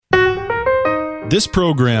This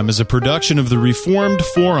program is a production of the Reformed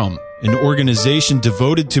Forum, an organization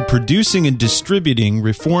devoted to producing and distributing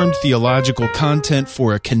Reformed theological content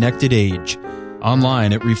for a connected age.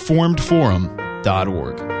 Online at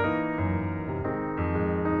reformedforum.org.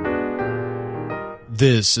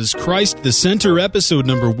 This is Christ the Center, episode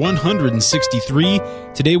number 163.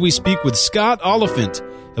 Today we speak with Scott Oliphint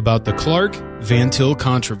about the Clark-Van Til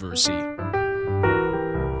controversy.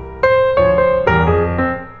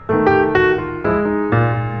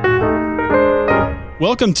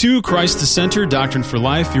 Welcome to Christ the Center, Doctrine for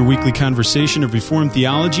Life, your weekly conversation of Reformed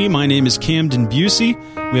theology. My name is Camden Bucey.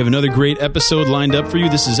 We have another great episode lined up for you.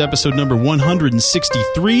 This is episode number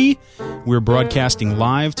 163. We're broadcasting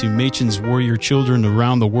live to Machen's warrior children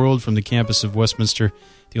around the world from the campus of Westminster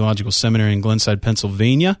Theological Seminary in Glenside,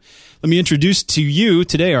 Pennsylvania. Let me introduce to you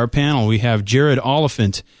today our panel. We have Jared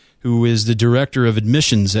Oliphint, who is the Director of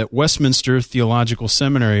Admissions at Westminster Theological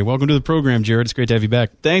Seminary. Welcome to the program, Jared. It's great to have you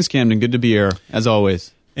back. Thanks, Camden. Good to be here, as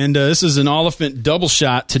always. And this is an Oliphint double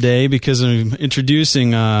shot today because I'm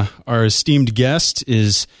introducing our esteemed guest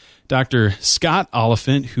is Dr. Scott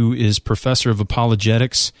Oliphint, who is Professor of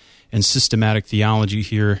Apologetics and Systematic Theology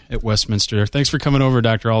here at Westminster. Thanks for coming over,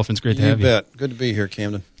 Dr. Oliphint. It's great to have you. You bet. Good to be here,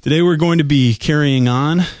 Camden. Today we're going to be carrying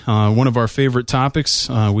on one of our favorite topics.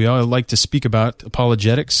 We all like to speak about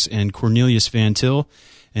apologetics and Cornelius Van Til,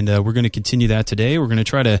 and we're going to continue that today. We're going to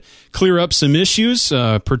try to clear up some issues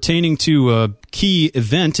pertaining to a key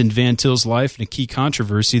event in Van Til's life and a key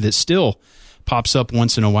controversy that still pops up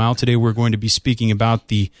once in a while. Today we're going to be speaking about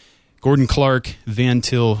the Gordon Clark-Van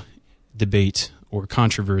Til debate, or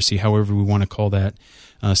controversy, however we want to call that,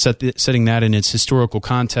 setting that in its historical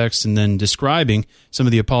context and then describing some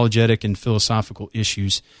of the apologetic and philosophical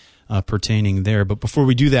issues pertaining there. But before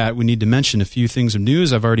we do that, we need to mention a few things of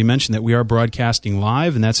news. I've already mentioned that we are broadcasting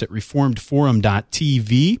live, and that's at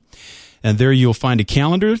reformedforum.tv. And there you'll find a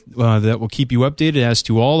calendar that will keep you updated as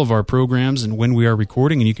to all of our programs and when we are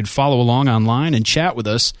recording, and you can follow along online and chat with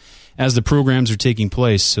us as the programs are taking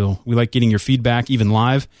place. So we like getting your feedback, even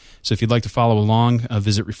live. So if you'd like to follow along,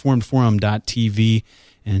 visit reformedforum.tv,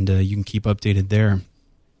 and you can keep updated there.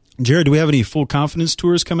 Jared, do we have any full confidence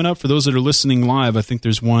tours coming up? For those that are listening live, I think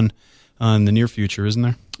there's one in the near future, isn't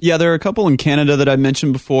there? Yeah, there are a couple in Canada that I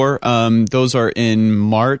mentioned before. Those are in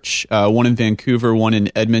March, one in Vancouver, one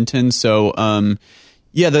in Edmonton. So,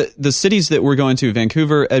 the cities that we're going to,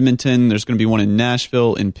 Vancouver, Edmonton, there's going to be one in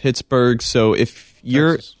Nashville, in Pittsburgh. So if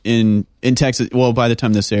you're in Texas, well, by the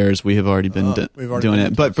time this airs, we have already been doing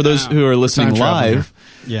it. But for those who are listening live,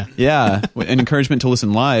 an encouragement to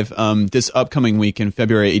listen live. This upcoming weekend,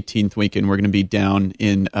 February 18th weekend, we're going to be down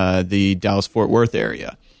in the Dallas-Fort Worth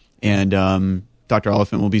area. And Dr.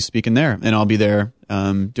 Oliphint will be speaking there, and I'll be there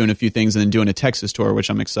doing a few things and then doing a Texas tour,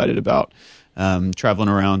 which I'm excited about, traveling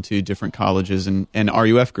around to different colleges and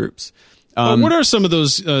RUF groups. What are some of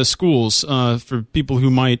those schools for people who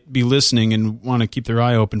might be listening and want to keep their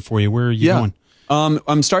eye open for you? Where are you going?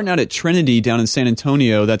 I'm starting out at Trinity down in San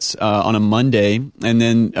Antonio. That's on a Monday. And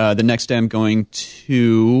then the next day I'm going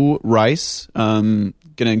to Rice. Going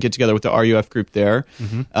to get together with the RUF group there.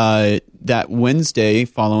 Mm-hmm. That Wednesday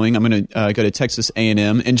following, I'm going to go to Texas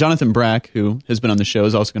A&M. And Jonathan Brack, who has been on the show,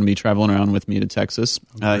 is also going to be traveling around with me to Texas.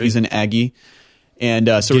 He's an Aggie. And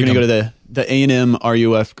so we're going to go to the A&M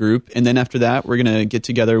RUF group. And then after that, we're going to get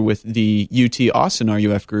together with the UT Austin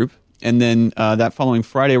RUF group. And then that following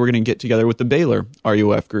Friday, we're going to get together with the Baylor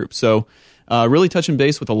RUF group. So really touching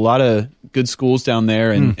base with a lot of good schools down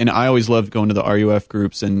there. And I always love going to the RUF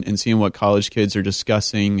groups and seeing what college kids are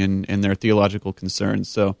discussing and their theological concerns.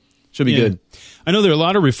 So should be good. I know there are a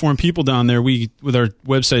lot of Reformed people down there. We, with our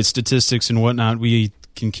website statistics and whatnot, we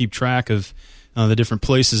can keep track of the different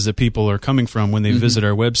places that people are coming from when they visit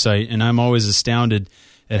our website. And I'm always astounded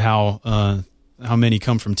at how many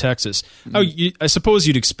come from Texas. I suppose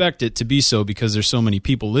you'd expect it to be so because there's so many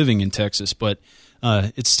people living in Texas, but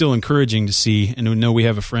it's still encouraging to see. And we know we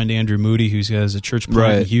have a friend, Andrew Moody, who has a church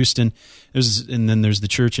plant in Houston. And then there's the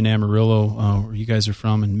church in Amarillo, where you guys are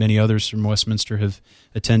from, and many others from Westminster have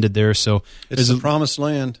attended there. So it's the promised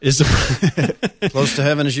land. Close to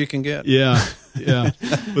heaven as you can get. Yeah.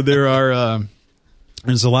 But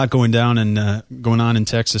there's a lot going on in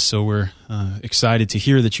Texas, so we're excited to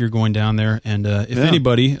hear that you're going down there. And if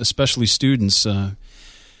anybody, especially students, are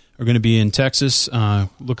going to be in Texas,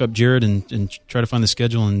 look up Jared and try to find the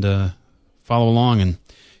schedule and follow along and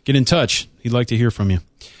get in touch. He'd like to hear from you.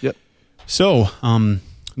 Yep. So, are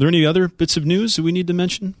there any other bits of news that we need to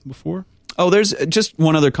mention before? Oh, there's just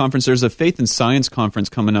one other conference. There's a Faith and Science conference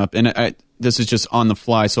coming up, and this is just on the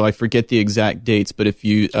fly, so I forget the exact dates. But if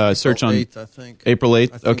you search on 8th, I think. April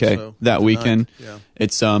 8th, I think okay, so. that The weekend, 9th, yeah.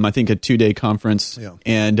 It's I think a 2-day conference, Yeah.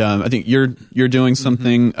 and I think you're doing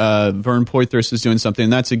something. Vern Poythress is doing something,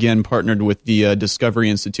 and that's again partnered with the Discovery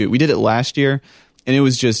Institute. We did it last year, and it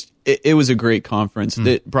was just it was a great conference.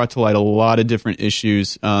 It brought to light a lot of different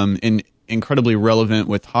issues, and incredibly relevant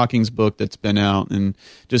with Hawking's book that's been out, and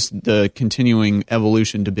just the continuing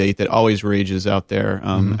evolution debate that always rages out there.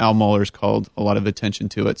 Al Mohler's called a lot of attention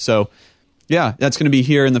to it. So, yeah, that's going to be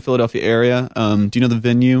here in the Philadelphia area. Do you know the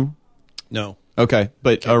venue? No. Okay,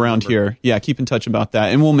 but around here. Yeah, keep in touch about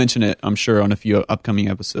that. And we'll mention it, I'm sure, on a few upcoming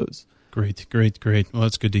episodes. Great. Well,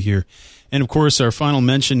 that's good to hear. And, of course, our final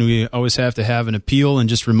mention, we always have to have an appeal and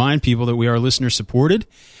just remind people that we are listener-supported.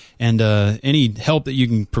 And any help that you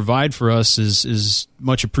can provide for us is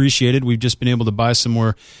much appreciated. We've just been able to buy some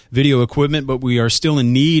more video equipment, but we are still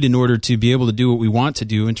in need in order to be able to do what we want to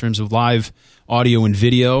do in terms of live audio and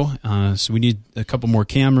video. So we need a couple more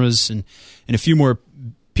cameras and a few more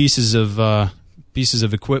pieces of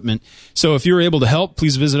equipment. So if you're able to help,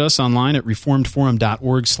 please visit us online at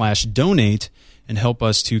reformedforum.org/donate and help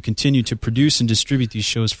us to continue to produce and distribute these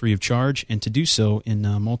shows free of charge, and to do so in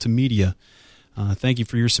multimedia. Thank you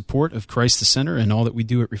for your support of Christ the Center and all that we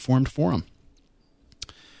do at Reformed Forum.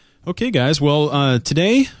 Okay, guys. Well,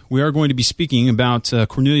 today we are going to be speaking about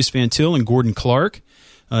Cornelius Van Til and Gordon Clark,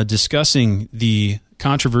 discussing the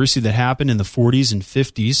controversy that happened in the 40s and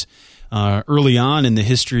 50s, early on in the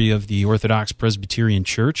history of the Orthodox Presbyterian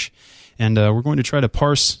Church. And we're going to try to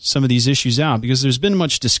parse some of these issues out, because there's been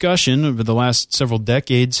much discussion over the last several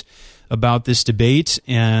decades about this debate,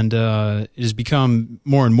 and it has become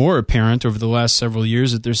more and more apparent over the last several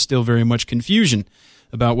years that there's still very much confusion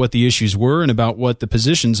about what the issues were and about what the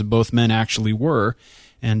positions of both men actually were,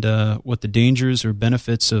 and what the dangers or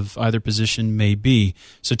benefits of either position may be.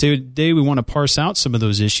 So today we want to parse out some of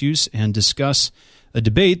those issues and discuss a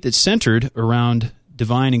debate that's centered around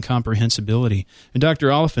divine incomprehensibility. And Dr.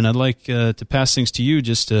 Oliphint, I'd like to pass things to you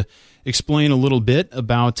just to explain a little bit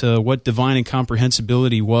about what divine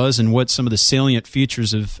incomprehensibility was and what some of the salient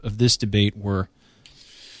features of this debate were.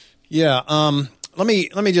 Yeah, let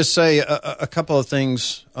me just say a couple of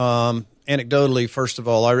things anecdotally. First of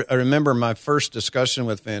all, I remember my first discussion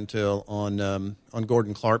with Van Til on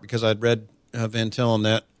Gordon Clark, because I'd read Van Til on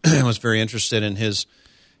that and was very interested in his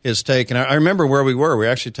take. And I remember where we were. We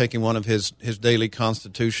were actually taking one of his daily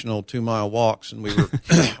constitutional 2-mile walks, and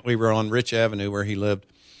we were on Rich Avenue where he lived.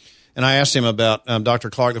 And I asked him about Dr.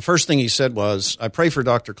 Clark. The first thing he said was, "I pray for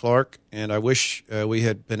Dr. Clark, and I wish we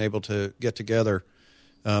had been able to get together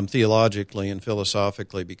theologically and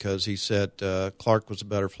philosophically, because," he said, "Clark was a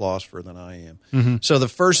better philosopher than I am." Mm-hmm. So the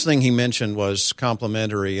first thing he mentioned was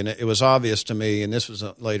complementary, and it was obvious to me, and this was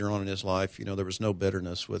later on in his life, there was no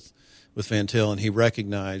bitterness with Van Til, and he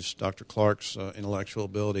recognized Dr. Clark's intellectual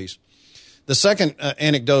abilities. The second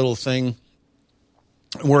anecdotal thing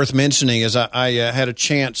worth mentioning is I had a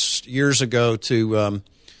chance years ago to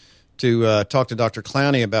talk to Dr.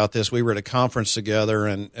 Clowney about this. We were at a conference together,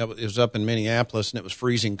 and it was up in Minneapolis, and it was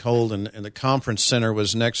freezing cold, and the conference center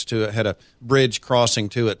was next to it, had a bridge crossing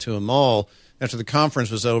to it to a mall. After the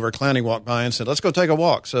conference was over, Clowney walked by and said, "Let's go take a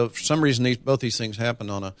walk." So for some reason, both these things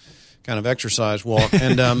happened on a kind of exercise walk.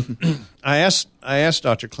 And I asked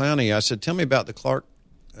Dr. Clowney, I said, "Tell me about the Clark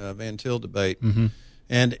Van Til debate." Mm-hmm.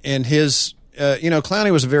 And his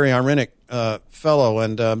Clowney was a very ironic fellow,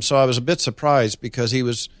 and so I was a bit surprised, because he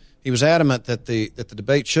was adamant that the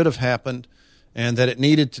debate should have happened, and that it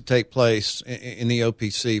needed to take place in the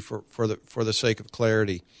OPC for the sake of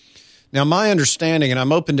clarity. Now, my understanding, and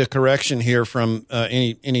I'm open to correction here from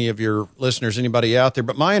any of your listeners, anybody out there,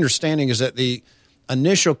 but my understanding is that the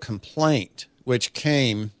initial complaint which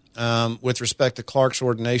came with respect to Clark's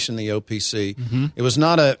ordination in the OPC, mm-hmm. it was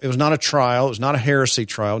not a trial, it was not a heresy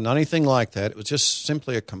trial, not anything like that. It was just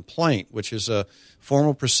simply a complaint, which is a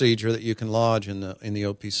formal procedure that you can lodge in the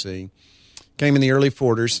OPC. Came in the early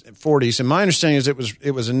 40s, and my understanding is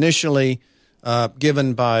it was initially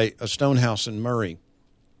given by Stonehouse and Murray.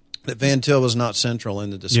 That Van Til was not central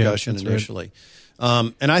in the discussion initially.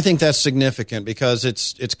 Right. And I think that's significant, because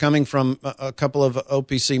it's coming from a couple of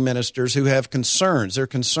OPC ministers who have concerns. Their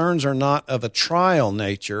concerns are not of a trial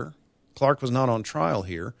nature. Clark was not on trial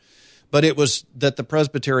here. But it was that the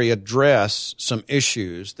presbytery address some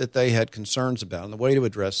issues that they had concerns about. And the way to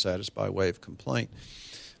address that is by way of complaint.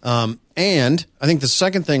 And I think the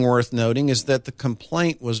second thing worth noting is that the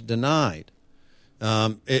complaint was denied.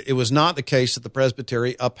 It was not the case that the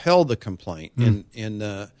presbytery upheld the complaint in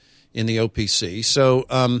the OPC. So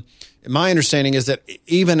my understanding is that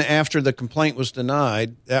even after the complaint was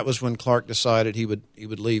denied, that was when Clark decided he would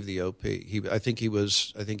leave the OP. I think he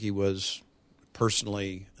was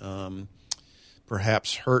personally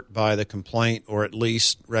perhaps hurt by the complaint, or at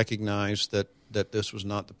least recognized that this was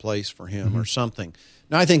not the place for him, or something.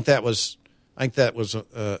 Now, I think that was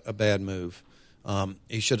a bad move.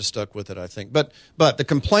 He should have stuck with it, I think. But the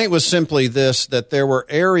complaint was simply this: that there were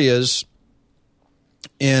areas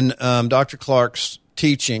in Dr. Clark's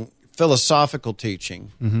teaching, philosophical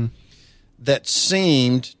teaching, that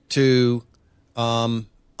seemed to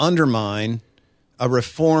undermine a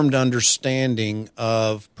reformed understanding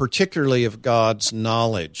particularly of God's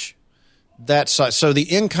knowledge. So the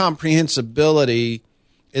incomprehensibility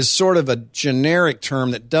is sort of a generic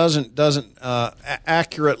term that doesn't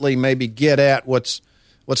accurately maybe get at what's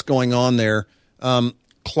going on there.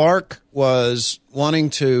 Clark was wanting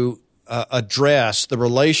to address the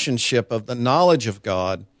relationship of the knowledge of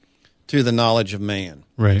God to the knowledge of man.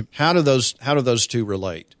 Right. How do those two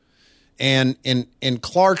relate? And in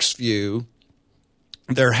Clark's view,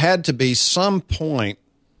 there had to be some point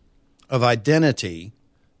of identity,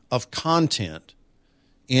 of content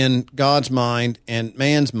in God's mind and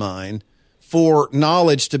man's mind for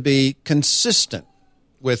knowledge to be consistent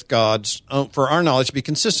with for our knowledge to be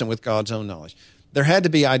consistent with God's own knowledge. There had to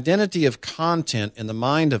be identity of content in the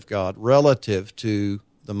mind of God relative to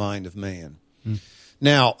the mind of man.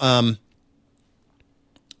 Now,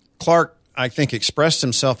 Clark, I think, expressed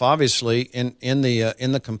himself obviously in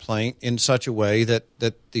the complaint in such a way that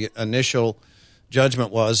the initial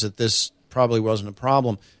judgment was that this probably wasn't a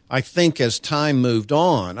problem. I think as time moved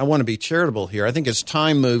on, I want to be charitable here, I think as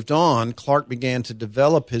time moved on, Clark began to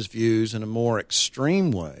develop his views in a more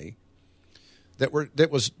extreme way that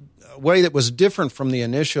was a way that was different from the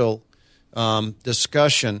initial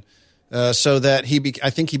discussion, so that I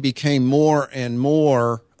think he became more and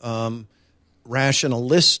more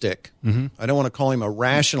rationalistic. I don't want to call him a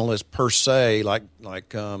rationalist per se, like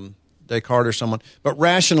Descartes or someone, but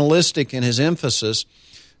rationalistic in his emphasis,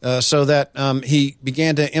 so that he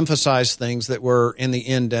began to emphasize things that were in the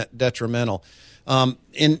end detrimental. By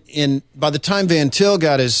the time Van Til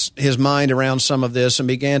got his mind around some of this and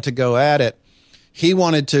began to go at it, he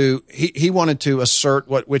wanted to assert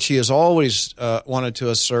which he has always wanted to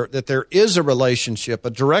assert, that there is a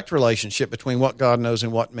direct relationship between what God knows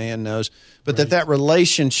and what man knows, but right. that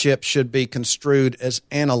relationship should be construed as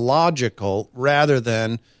analogical rather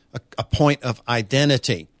than a point of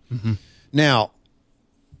identity. Now,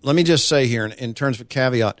 let me just say here, in terms of a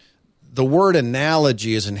caveat, the word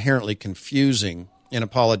analogy is inherently confusing in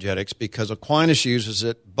apologetics because Aquinas uses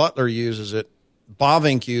it, Butler uses it,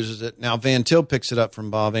 Bavinck uses it. Now Van Til picks it up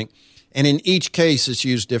from Bavinck, and in each case it's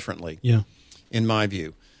used differently. Yeah, in my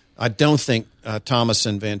view, I don't think Thomas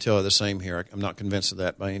and Van Til are the same here. I'm not convinced of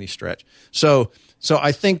that by any stretch. So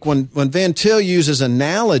I think when Van Til uses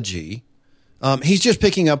analogy, he's just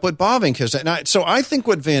picking up what Bavinck has said. So I think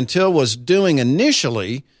what Van Til was doing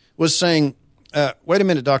initially was saying, "Wait a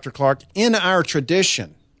minute, Dr. Clark. In our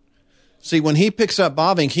tradition." See, when he picks up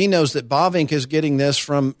Bavinck, he knows that Bavinck is getting this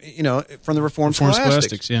from the Reformed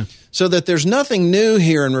Scholastics. Yeah. So that there's nothing new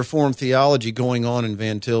here in Reformed theology going on in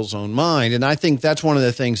Van Til's own mind, and I think that's one of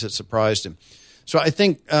the things that surprised him. So I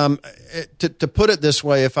think, to put it this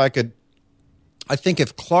way, I think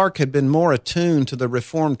if Clark had been more attuned to the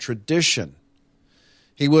Reformed tradition,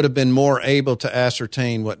 he would have been more able to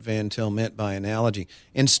ascertain what Van Til meant by analogy.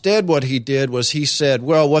 Instead, what he did was he said,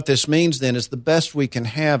 well, what this means then is the best we can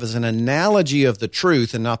have is an analogy of the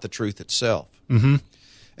truth and not the truth itself. And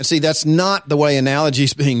see, that's not the way analogy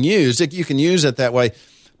is being used. You can use it that way,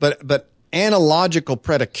 but analogical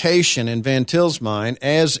predication in Van Til's mind,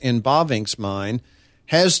 as in Bavinck's mind,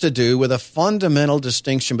 has to do with a fundamental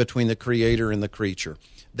distinction between the creator and the creature.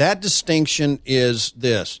 That distinction is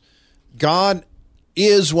this: God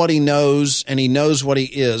is what he knows, and he knows what he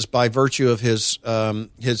is by virtue of his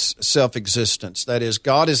self-existence. That is,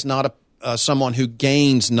 God is not someone who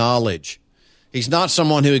gains knowledge. He's not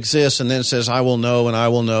someone who exists and then says, I will know,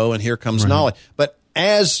 and here comes knowledge. But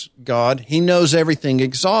as God, he knows everything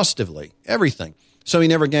exhaustively, everything. So he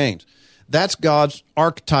never gains. That's God's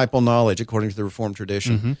archetypal knowledge, according to the Reformed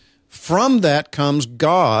tradition. From that comes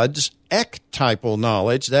God's ectypal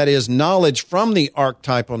knowledge, that is, knowledge from the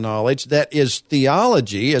archetypal knowledge, that is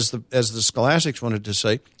theology, as the scholastics wanted to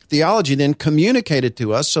say. Theology then communicated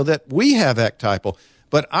to us so that we have ectypal,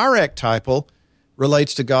 but our ectypal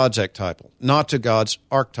relates to God's ectypal, not to God's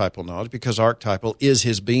archetypal knowledge, because archetypal is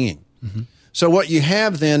his being. So what you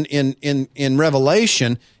have then in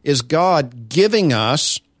Revelation is God giving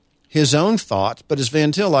us his own thoughts, but as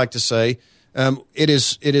Van Til liked to say, it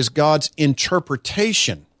is God's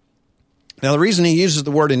interpretation Now, the reason he uses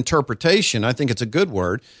the word interpretation, I think it's a good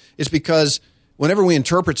word, is because whenever we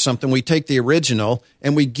interpret something, we take the original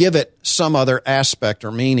and we give it some other aspect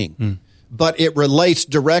or meaning. But it relates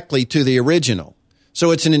directly to the original.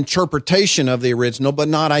 So it's an interpretation of the original, but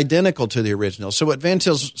not identical to the original. So what Van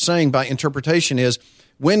Til's saying by interpretation is,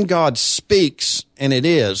 when God speaks, and it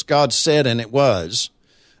is, God said and it was,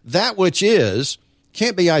 that which is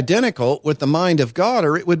can't be identical with the mind of God,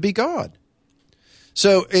 or it would be God.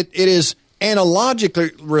 So it is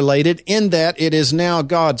analogically related in that it is now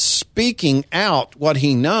God speaking out what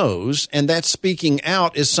he knows, and that speaking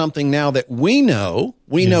out is something now that we know.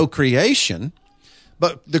 We know creation,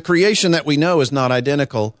 but the creation that we know is not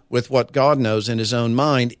identical with what God knows in his own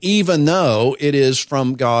mind, even though it is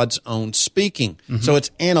from God's own speaking. So it's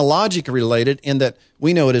analogically related in that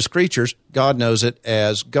we know it as creatures, God knows it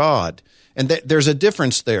as God. And there's a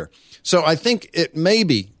difference there. So I think it may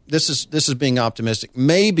be, this is being optimistic,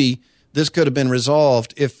 maybe this could have been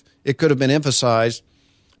resolved if it could have been emphasized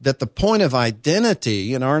that the point of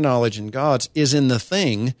identity in our knowledge in God's is in the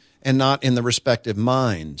thing and not in the respective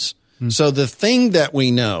minds. So the thing that we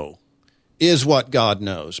know is what God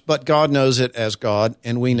knows, but God knows it as God,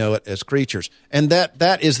 and we know it as creatures. And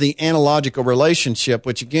that is the analogical relationship,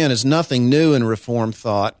 which, again, is nothing new in Reformed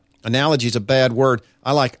thought. Analogy is a bad word.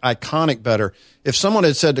 I like iconic better. If someone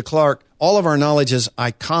had said to Clark, all of our knowledge is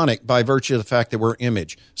iconic by virtue of the fact that we're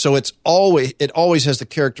image. So it always has the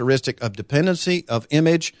characteristic of dependency, of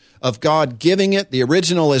image, of God giving it. The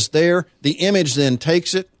original is there. The image then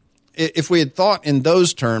takes it. If we had thought in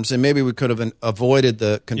those terms, then maybe we could have avoided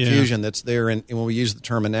the confusion that's there when we use the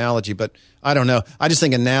term analogy. But I don't know. I just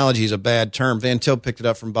think analogy is a bad term. Van Til picked it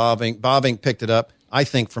up from Bavinck. Bavinck picked it up, I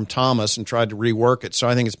think, from Thomas and tried to rework it. So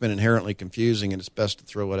I think it's been inherently confusing, and it's best to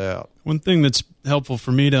throw it out. One thing that's helpful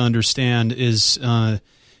for me to understand is the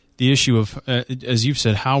issue of, as you've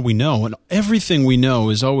said, how we know. And everything we know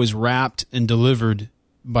is always wrapped and delivered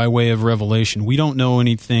by way of revelation. We don't know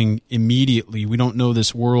anything immediately. We don't know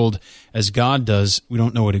this world as God does. We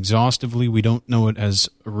don't know it exhaustively. We don't know it as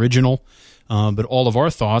original. But all of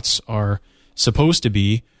our thoughts are supposed to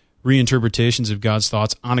be reinterpretations of God's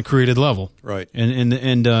thoughts on a created level. Right. And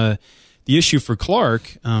the issue for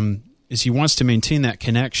Clark is he wants to maintain that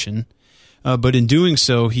connection, but in doing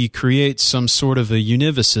so, he creates some sort of a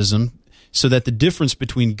univocism so that the difference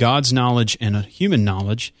between God's knowledge and a human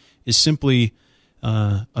knowledge is simply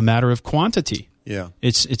a matter of quantity. Yeah.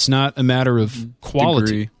 It's not a matter of quality.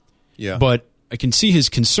 Degree. Yeah. But I can see his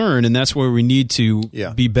concern, and that's where we need to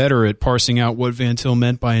be better at parsing out what Van Til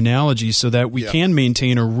meant by analogy so that we can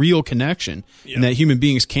maintain a real connection and that human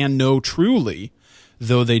beings can know truly,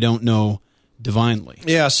 though they don't know divinely.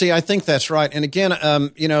 Yeah, see, I think that's right. And again,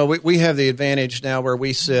 we have the advantage now where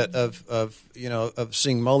we sit of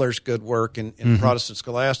seeing Muller's good work in Protestant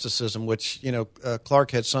scholasticism, which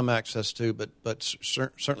Clark had some access to, but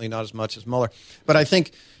certainly not as much as Muller. But I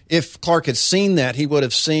think if Clark had seen that, he would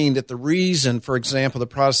have seen that the reason, for example, the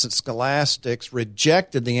Protestant scholastics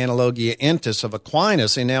rejected the analogia entis of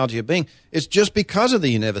Aquinas, the analogy of being, is just because of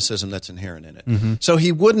the univocism that's inherent in it. So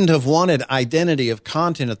he wouldn't have wanted identity of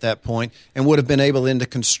content at that point and would have been able then to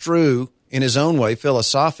construe in his own way,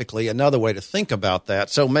 philosophically, another way to think about that.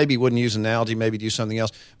 So maybe he wouldn't use an analogy, maybe do something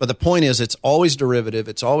else. But the point is, it's always derivative,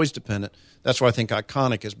 it's always dependent. That's why I think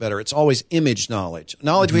iconic is better. It's always image knowledge.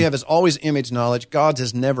 Knowledge we have is always image knowledge. God's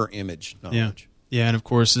is never image knowledge. Yeah, and of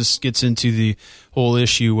course, this gets into the whole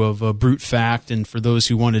issue of brute fact. And for those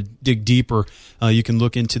who want to dig deeper, you can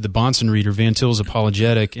look into the Bonson Reader, Van Til's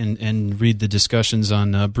Apologetic, and read the discussions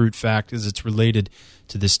on brute fact as it's related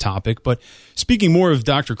to this topic. But speaking more of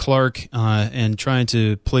Dr. Clark and trying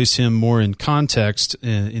to place him more in context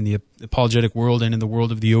in the apologetic world and in the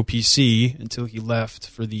world of the OPC until he left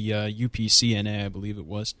for the UPCNA, I believe it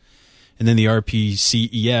was, and then the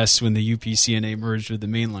RPCES when the UPCNA merged with the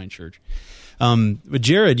mainline church. But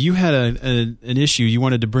Jared, you had an issue. You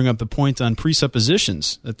wanted to bring up the point on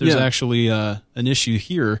presuppositions, that there's actually an issue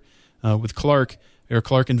here with Clark. Are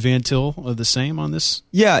Clark and Van Til the same on this?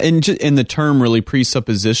 Yeah, and the term really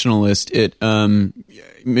presuppositionalist, I'm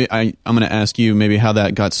going to ask you maybe how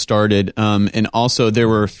that got started. And also there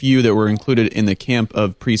were a few that were included in the camp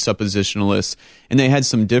of presuppositionalists, and they had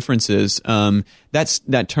some differences.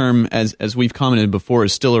 That term, as we've commented before,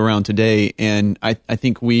 is still around today, and I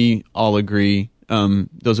think we all agree,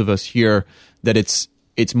 those of us here, that it's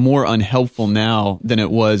more unhelpful now than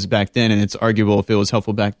it was back then, and it's arguable if it was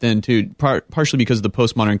helpful back then too, partially because of the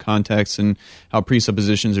postmodern context and how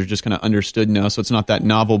presuppositions are just kind of understood now, so it's not that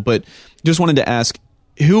novel. But just wanted to ask,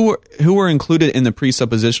 who were included in the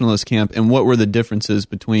presuppositionalist camp, and what were the differences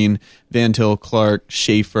between Van Til, Clark,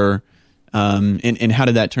 Schaeffer, and how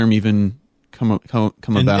did that term even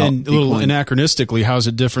come about. And a little anachronistically, how is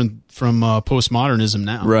it different from postmodernism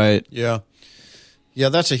now? Right. Yeah,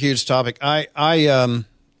 that's a huge topic. I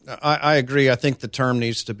agree. I think the term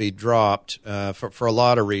needs to be dropped for a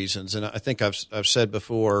lot of reasons, and I think I've said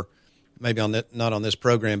before, maybe not on this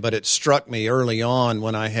program, but it struck me early on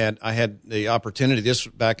when I had the opportunity. This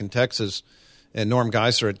was back in Texas, and Norm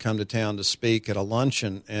Geisler had come to town to speak at a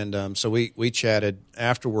luncheon, and so we chatted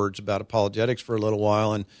afterwards about apologetics for a little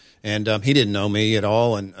while, and he didn't know me at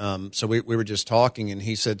all, and so we were just talking, and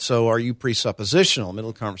he said, "So are you presuppositional?"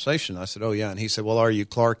 Middle of the conversation. I said, "Oh yeah," and he said, "Well, are you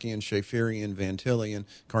Clarkian, Schaefferian, Van Tillian,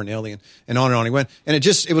 Carnelian?" And on he went, and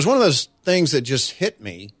it was one of those things that just hit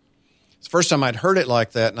me. It's the first time I'd heard it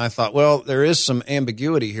like that, and I thought, well, there is some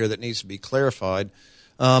ambiguity here that needs to be clarified.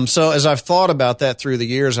 So as I've thought about that through the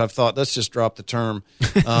years, I've thought, let's just drop the term.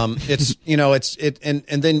 And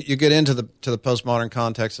then you get into the postmodern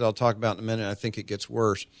context that I'll talk about in a minute. I think it gets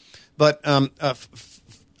worse. But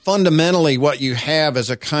fundamentally, what you have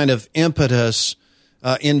is a kind of impetus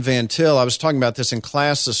in Van Til. I was talking about this in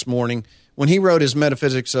class this morning. When he wrote his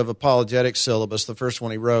Metaphysics of Apologetics syllabus, the first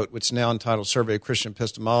one he wrote, which is now entitled Survey of Christian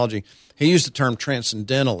Epistemology, he used the term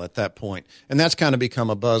transcendental at that point, and that's kind of become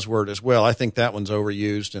a buzzword as well. I think that one's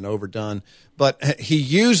overused and overdone. But he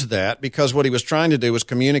used that because what he was trying to do was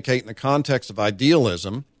communicate in the context of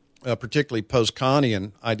idealism, particularly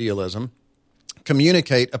post-Kantian idealism,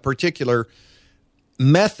 communicate a particular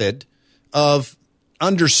method of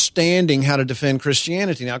understanding how to defend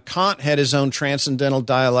Christianity. Now, Kant had his own transcendental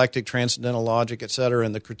dialectic, transcendental logic, etc.,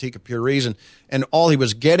 and the Critique of Pure Reason, and all he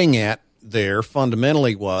was getting at there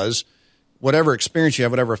fundamentally was whatever experience you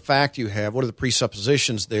have, whatever fact you have, what are the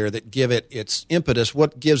presuppositions there that give it its impetus,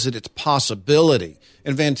 what gives it its possibility?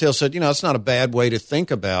 And Van Til said, it's not a bad way to think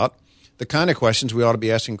about the kind of questions we ought to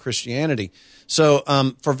be asking Christianity. So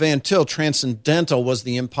for Van Til, transcendental was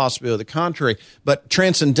the impossibility of the contrary, but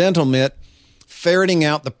transcendental meant ferreting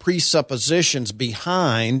out the presuppositions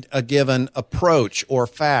behind a given approach or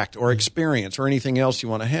fact or experience or anything else you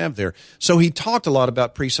want to have there. So he talked a lot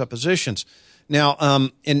about presuppositions. Now,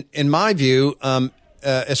 in my view,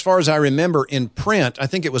 as far as I remember in print, I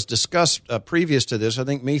think it was discussed previous to this. I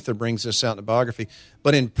think Meether brings this out in the biography.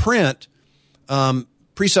 But in print,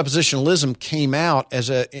 presuppositionalism came out as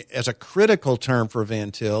a critical term for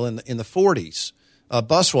Van Til in the 40s. A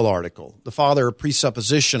Buswell article, The Father of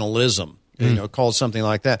Presuppositionalism. Called something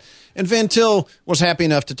like that. And Van Til was happy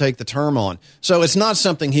enough to take the term on. So it's not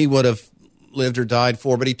something he would have lived or died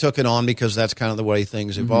for, but he took it on because that's kind of the way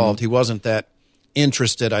things evolved. Mm-hmm. He wasn't that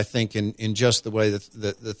interested, I think, in just the way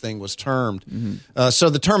the thing was termed. Mm-hmm. So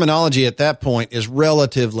the terminology at that point is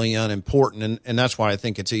relatively unimportant, and that's why I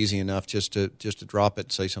think it's easy enough just to drop it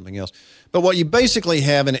and say something else. But what you basically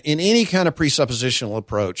have in any kind of presuppositional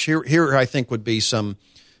approach, here I think would be some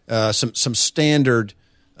standard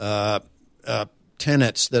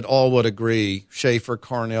tenets that all would agree, Schaeffer,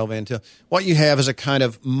 Carnell, Van Til. What you have is a kind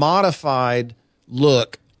of modified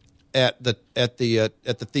look at the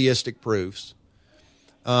theistic proofs.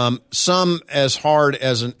 Some as hard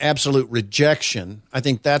as an absolute rejection. I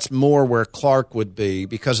think that's more where Clark would be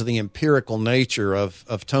because of the empirical nature of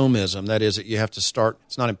Thomism. That is, that you have to start.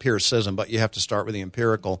 It's not empiricism, but you have to start with the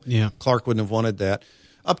empirical. Yeah. Clark wouldn't have wanted that.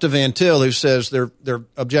 Up to Van Til, who says they're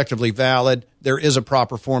objectively valid, there is a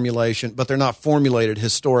proper formulation, but they're not formulated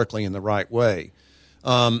historically in the right way.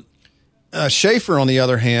 Schaeffer, on the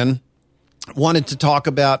other hand, wanted to talk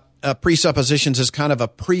about presuppositions as kind of a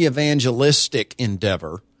pre-evangelistic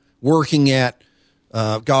endeavor, working at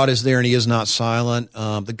God is there and he is not silent,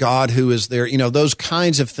 the God who is there, those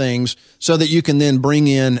kinds of things, so that you can then bring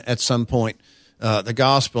in at some point the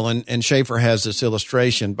gospel, and Schaeffer has this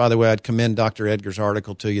illustration. By the way, I'd commend Dr. Edgar's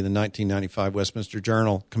article to you, the 1995 Westminster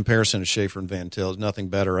Journal, comparison of Schaeffer and Van Til. There's nothing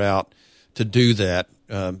better out to do that.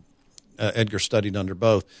 Edgar studied under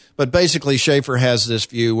both. But basically, Schaeffer has this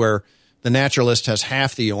view where the naturalist has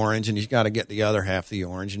half the orange, and he's got to get the other half the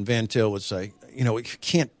orange. And Van Til would say, we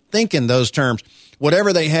can't think in those terms.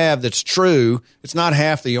 Whatever they have that's true, it's not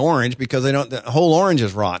half the orange because the whole orange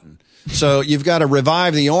is rotten. So you've got to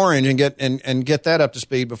revive the orange and get that up to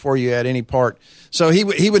speed before you add any part. So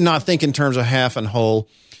he would not think in terms of half and whole.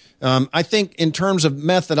 I think in terms of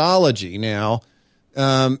methodology now,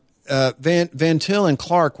 Van Til and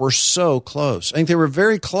Clark were so close. I think they were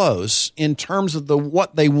very close in terms of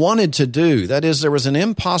what they wanted to do. That is, there was an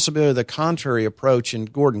impossibility of the contrary approach in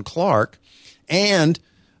Gordon Clark, and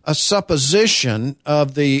a supposition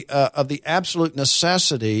of the absolute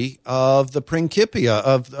necessity of the Principia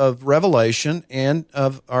of revelation and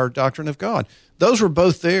of our doctrine of God. Those were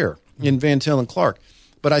both there in Van Til and Clark.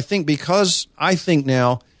 But I think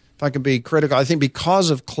now, if I could be critical, I think because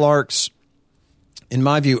of Clark's in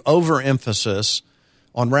my view, overemphasis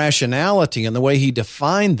on rationality and the way he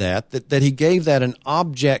defined that he gave that an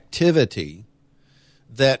objectivity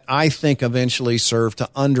that I think eventually served to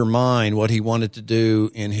undermine what he wanted to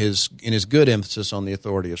do in his good emphasis on the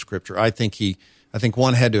authority of Scripture. I think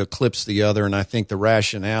one had to eclipse the other, and I think the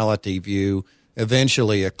rationality view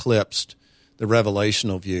eventually eclipsed the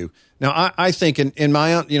revelational view. Now, I think in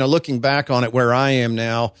my own, looking back on it where I am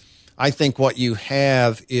now, I think what you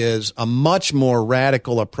have is a much more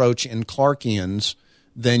radical approach in Clarkians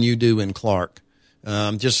than you do in Clark.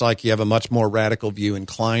 Just like you have a much more radical view in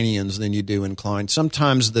Kleinians than you do in Klein.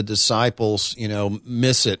 Sometimes the disciples,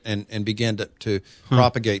 miss it and begin to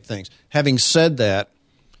propagate things. Having said that,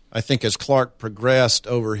 I think as Clark progressed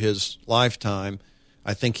over his lifetime,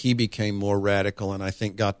 I think he became more radical, and I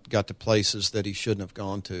think got to places that he shouldn't have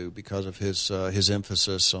gone to because of his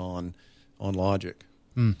emphasis on logic.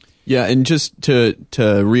 Yeah, and just to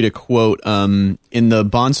read a quote, in the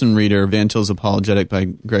Bahnsen Reader, Van Til's Apologetic by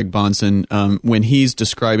Greg Bahnsen, when he's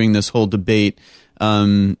describing this whole debate,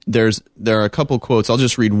 there are a couple quotes. I'll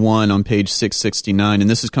just read one on page 669, and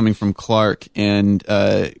this is coming from Clark, and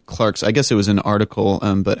Clark's, I guess it was an article,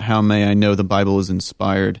 but how may I know the Bible is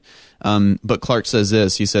inspired? But Clark says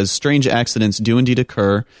this, he says, strange accidents do indeed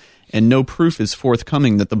occur, and no proof is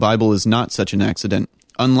forthcoming that the Bible is not such an accident.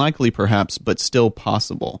 Unlikely, perhaps, but still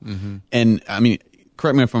possible. Mm-hmm. And, I mean,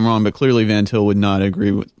 correct me if I'm wrong, but clearly Van Til would not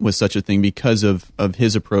agree with such a thing because of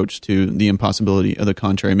his approach to the impossibility of the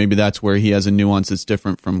contrary. Maybe that's where he has a nuance that's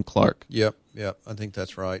different from Clark. Yep, I think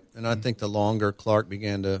that's right. And I think the longer Clark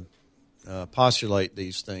began to postulate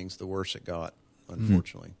these things, the worse it got,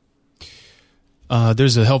 unfortunately.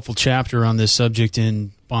 There's a helpful chapter on this subject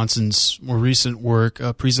in Bahnsen's more recent work,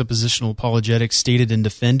 Presuppositional Apologetics, Stated and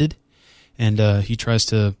Defended. And he tries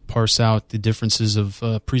to parse out the differences of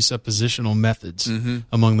presuppositional methods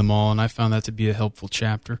among them all, and I found that to be a helpful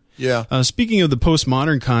chapter. Yeah. Speaking of the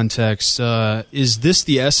postmodern context, is this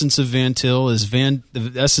the essence of Van Til? Is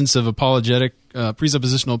the essence of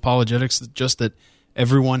presuppositional apologetics just that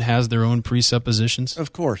everyone has their own presuppositions?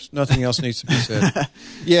 Of course. Nothing else needs to be said.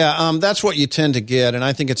 Yeah, that's what you tend to get, and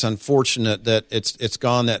I think it's unfortunate that it's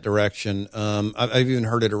gone that direction. I've even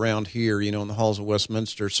heard it around here, in the halls of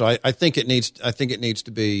Westminster. So I think it needs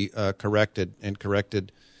to be corrected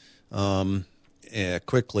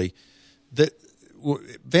quickly.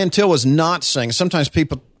 Van Til was not saying. Sometimes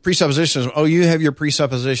presuppositions. Oh, you have your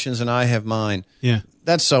presuppositions and I have mine. Yeah.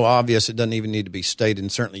 That's so obvious it doesn't even need to be stated,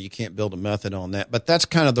 and certainly you can't build a method on that. But that's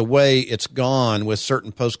kind of the way it's gone with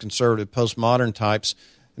certain post-conservative, postmodern types.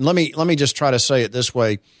 And let me just try to say it this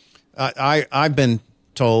way. I've been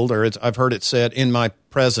told, or I've heard it said in my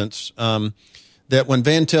presence, that when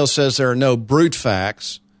Van Til says there are no brute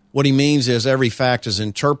facts, what he means is every fact is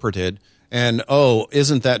interpreted. And,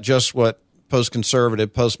 isn't that just what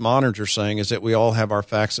post-conservative, postmoderns are saying, is that we all have our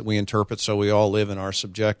facts that we interpret, so we all live in our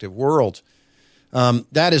subjective world.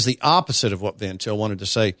 That is the opposite of what Van Til wanted to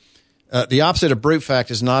say. The opposite of brute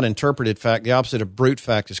fact is not interpreted fact. The opposite of brute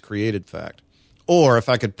fact is created fact. Or, if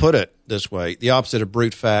I could put it this way, the opposite of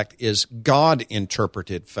brute fact is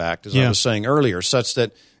God-interpreted fact, as I was saying earlier, such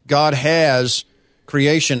that God has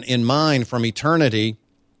creation in mind from eternity.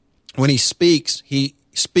 When he speaks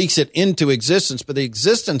it into existence, but the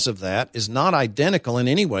existence of that is not identical in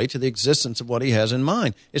any way to the existence of what he has in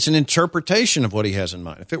mind. It's an interpretation of what he has in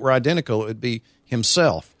mind. If it were identical, it would be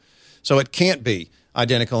himself. So it can't be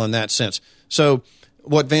identical in that sense. So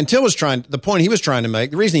what Van Til the point he was trying to make,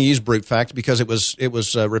 the reason he used brute fact, because it was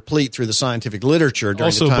replete through the scientific literature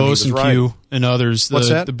during the time he was writing. Also, Bose and Pugh and others,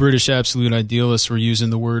 the British absolute idealists were using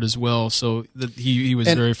the word as well, so he was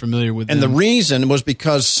very familiar with them. And the reason was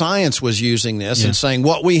because science was using this and saying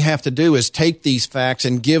what we have to do is take these facts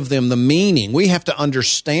and give them the meaning. We have to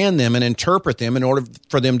understand them and interpret them in order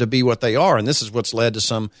for them to be what they are, and this is what's led to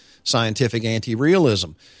some scientific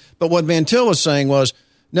anti-realism. But what Van Til was saying was,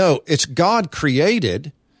 no, it's God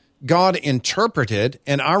created, God interpreted,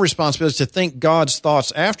 and our responsibility is to think God's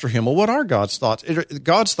thoughts after him. Well, what are God's thoughts?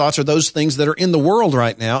 God's thoughts are those things that are in the world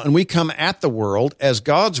right now, and we come at the world as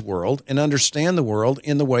God's world and understand the world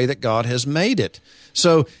in the way that God has made it.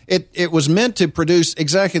 So it was meant to produce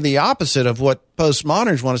exactly the opposite of what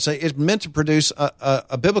postmoderns want to say. It's meant to produce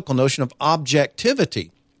a biblical notion of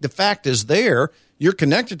objectivity. The fact is there. You're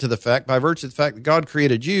connected to the fact by virtue of the fact that God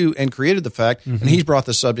created you and created the fact, and he's brought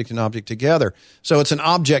the subject and object together. So it's an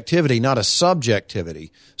objectivity, not a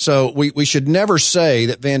subjectivity. So we should never say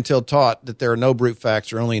that Van Til taught that there are no brute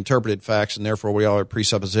facts or only interpreted facts, and therefore we all have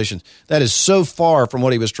presuppositions. That is so far from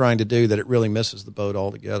what he was trying to do that it really misses the boat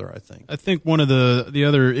altogether, I think. I think one of the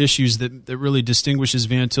other issues that really distinguishes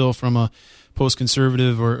Van Til from a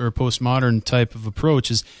post-conservative or postmodern type of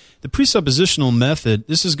approach, is the presuppositional method.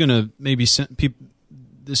 This is going to maybe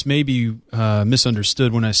this may be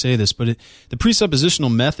misunderstood when I say this, but the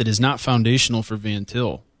presuppositional method is not foundational for Van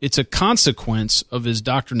Til. It's a consequence of his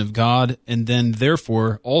doctrine of God, and then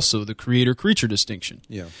therefore also the creator-creature distinction.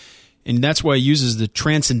 Yeah. And that's why he uses the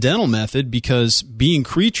transcendental method, because being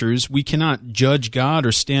creatures, we cannot judge God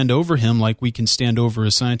or stand over him like we can stand over a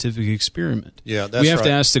scientific experiment. Yeah, that's we have right.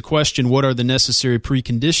 to ask the question, what are the necessary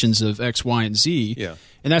preconditions of X, Y, and Z? Yeah.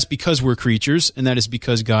 And that's because we're creatures, and that is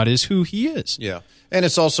because God is who he is. Yeah. And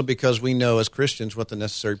it's also because we know as Christians what the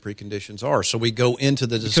necessary preconditions are. So we go into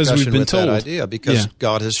the discussion with that idea because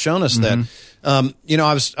God has shown us that.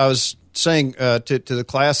 I was saying to the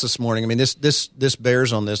class this morning, I mean, this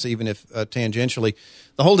bears on this, even if tangentially.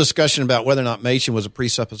 The whole discussion about whether or not Machen was a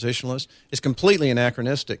presuppositionalist is completely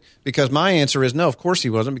anachronistic, because my answer is no, of course he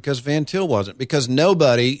wasn't, because Van Til wasn't, because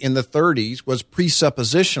nobody in the 30s was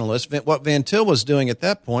presuppositionalist. What Van Til was doing at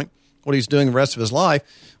that point, what he's doing the rest of his life,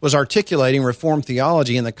 was articulating Reformed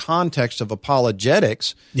theology in the context of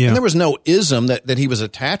apologetics, and there was no ism that he was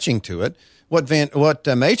attaching to it. What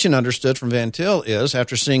Machen understood from Van Til is,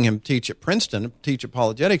 after seeing him teach at Princeton, teach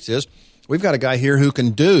apologetics, is we've got a guy here who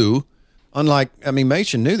can do,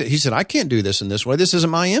 Machen knew that. He said, I can't do this in this way. This isn't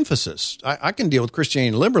my emphasis. I can deal with Christianity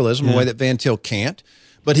and liberalism in a way that Van Til can't,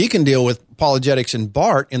 but he can deal with apologetics and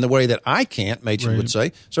Barth in the way that I can't, Machen would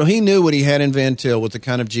say. So he knew what he had in Van Til with the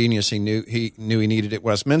kind of genius he knew he needed at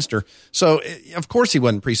Westminster. So, of course, he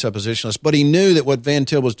wasn't presuppositionalist, but he knew that what Van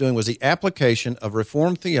Til was doing was the application of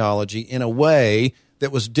Reformed theology in a way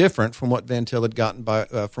that was different from what Van Til had gotten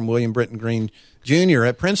from William Britton Green Jr.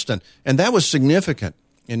 at Princeton. And that was significant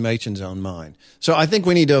in Machen's own mind. So I think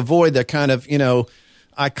we need to avoid that kind of,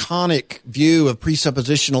 iconic view of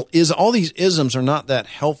presuppositional all these isms are not that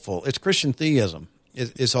helpful. It's Christian theism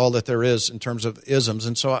is all that there is in terms of isms,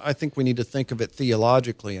 and so I think we need to think of it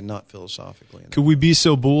theologically and not philosophically. Could we be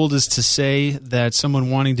so bold as to say that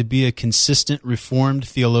someone wanting to be a consistent Reformed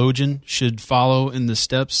theologian should follow in the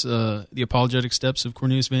steps, the apologetic steps of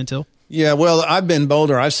Cornelius Van Til? Yeah, well, I've been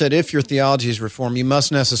bolder. I've said if your theology is Reformed, you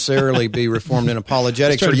must necessarily be Reformed in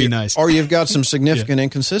apologetics, or you've got some significant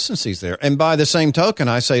inconsistencies there. And by the same token,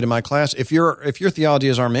 I say to my class, if your theology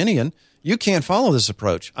is Arminian, you can't follow this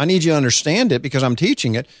approach. I need you to understand it because I'm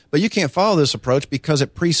teaching it, but you can't follow this approach because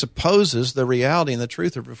it presupposes the reality and the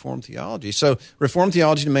truth of Reformed theology. So Reformed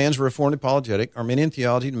theology demands a Reformed apologetic. Arminian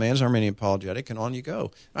theology demands Arminian apologetic, and on you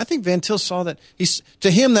go. I think Van Til saw that.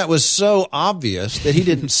 To him, that was so obvious that he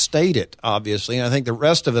didn't state it, obviously, and I think the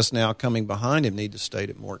rest of us now coming behind him need to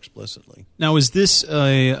state it more explicitly. Now, is this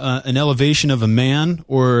an elevation of a man,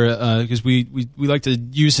 or because we like to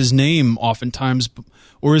use his name oftentimes,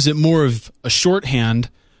 or is it more of a shorthand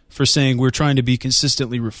for saying we're trying to be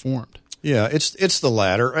consistently Reformed? Yeah, it's the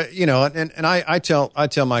latter. And I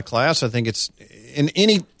tell my class, I think it's in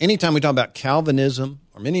any time we talk about Calvinism,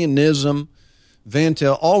 Arminianism, Van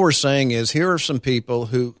Til, all we're saying is here are some people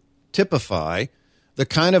who typify the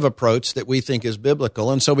kind of approach that we think is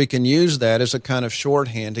biblical, and so we can use that as a kind of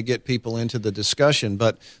shorthand to get people into the discussion.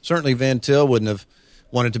 But certainly Van Til wouldn't have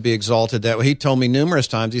wanted to be exalted that way. He told me numerous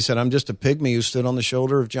times, he said, I'm just a pygmy who stood on the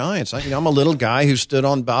shoulder of giants. I'm a little guy who stood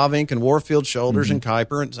on Bavinck and Warfield's shoulders and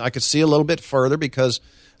Kuyper, and I could see a little bit further because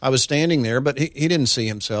I was standing there, but he didn't see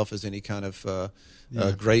himself as any kind of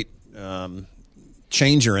great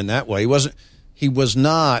changer in that way. He was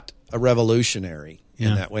not a revolutionary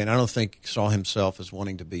in that way, and I don't think he saw himself as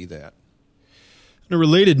wanting to be that. On a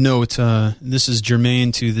related note, this is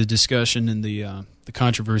germane to the discussion in the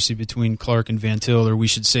controversy between Clark and Van Til, or we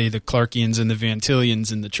should say the Clarkians and the Van Tilians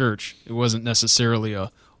in the church. It wasn't necessarily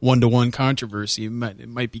a one-to-one controversy. It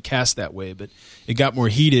might be cast that way, but it got more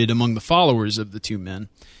heated among the followers of the two men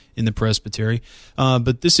in the presbytery.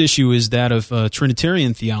 But this issue is that of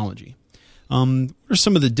Trinitarian theology. What are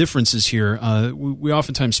some of the differences here? We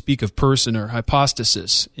oftentimes speak of person or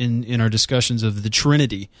hypostasis in our discussions of the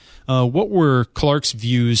Trinity. What were Clark's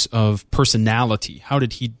views of personality? How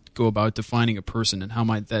did he go about defining a person, and how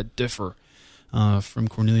might that differ from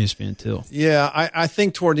Cornelius Van Til? Yeah, I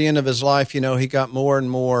think toward the end of his life, he got more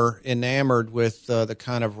and more enamored with the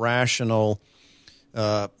kind of rational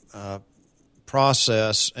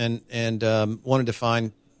process, and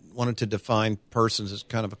wanted to define persons as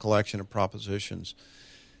kind of a collection of propositions.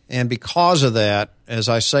 And because of that, as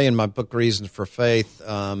I say in my book, Reasons for Faith,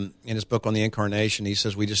 in his book on the Incarnation, he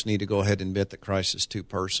says we just need to go ahead and admit that Christ is two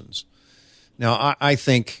persons. Now, I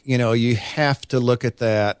think, you have to look at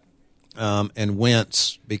that and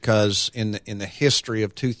wince, because in the history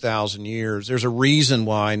of 2,000 years, there's a reason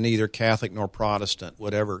why neither Catholic nor Protestant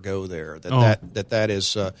would ever go there. That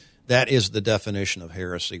That is the definition of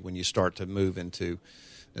heresy when you start to move into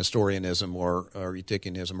Nestorianism or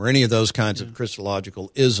Eutychianism or any of those kinds of Christological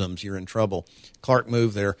isms. You're in trouble. Clark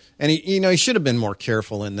moved there, and he should have been more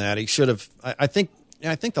careful in that. He should have. I think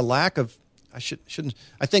the lack of I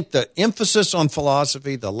think the emphasis on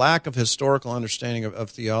philosophy, the lack of historical understanding of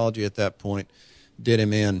theology at that point, did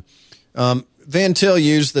him in. Van Til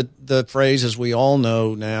used the phrase, as we all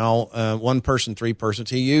know now, one person, three persons.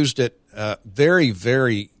 He used it very,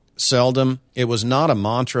 very seldom. It was not a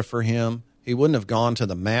mantra for him. He wouldn't have gone to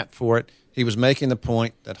the mat for it. He was making the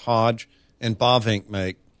point that Hodge and Bavinck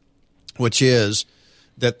make, which is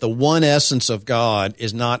that the one essence of God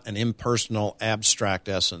is not an impersonal, abstract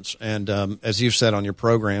essence. And as you've said on your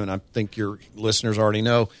program, and I think your listeners already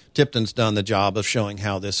know, Tipton's done the job of showing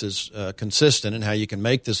how this is consistent and how you can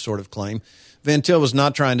make this sort of claim. Van Til was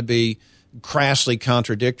not trying to be crassly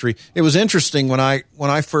contradictory. It was interesting when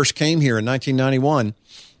I first came here in 1991,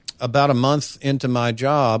 about a month into my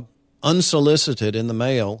job, unsolicited in the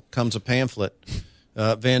mail comes a pamphlet,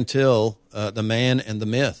 Van Til, The Man and the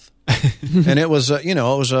Myth. And it was a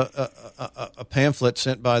pamphlet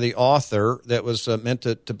sent by the author that was meant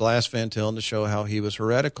to blast Van Til and to show how he was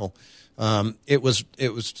heretical. It was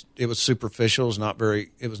superficial.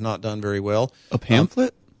 It was not done very well. A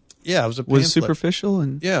pamphlet? Yeah, it was a pamphlet. Was superficial?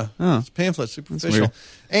 It's a pamphlet, superficial.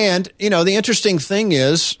 And, the interesting thing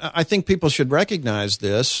is, I think people should recognize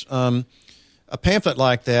this. A pamphlet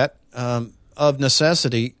like that, of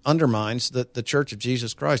necessity, undermines the Church of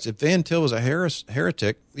Jesus Christ. If Van Til was a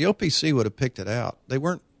heretic, the OPC would have picked it out. They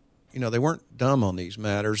weren't dumb on these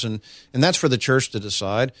matters, and that's for the church to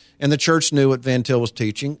decide. And the church knew what Van Til was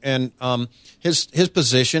teaching, and his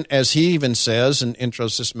position, as he even says in Intro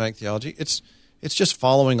to Systematic Theology, it's just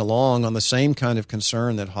following along on the same kind of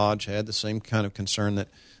concern that Hodge had, the same kind of concern that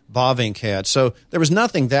Bavinck had. So there was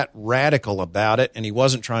nothing that radical about it, and he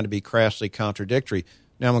wasn't trying to be crassly contradictory.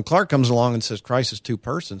 Now, when Clark comes along and says Christ is two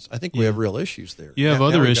persons, I think we have real issues there. You have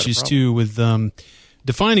other issues, too, with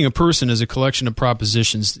defining a person as a collection of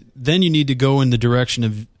propositions. Then you need to go in the direction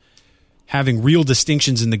of having real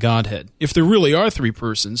distinctions in the Godhead. If there really are three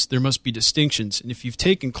persons, there must be distinctions. And if you've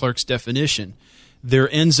taken Clark's definition, there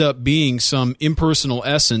ends up being some impersonal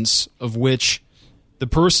essence of which the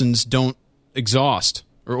persons don't exhaust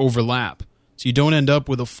or overlap. So you don't end up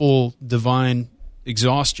with a full divine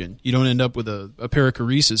exhaustion. You don't end up with a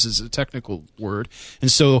perichoresis, is a technical word.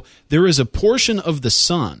 And so there is a portion of the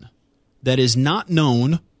Son that is not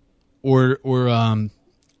known or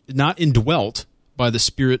not indwelt by the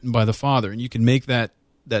Spirit and by the Father. And you can make that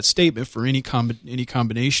statement for any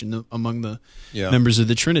combination among the members of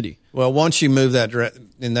the Trinity. Well, once you move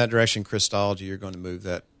in that direction, Christology, you're going to move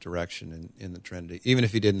that direction in the Trinity. Even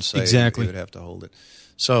if you didn't say exactly, it, you would have to hold it.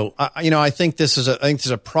 So, I think this is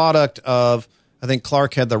a product of. I think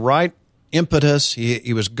Clark had the right impetus.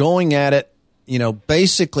 He was going at it,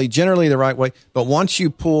 basically generally the right way. But once you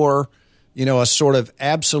pour, a sort of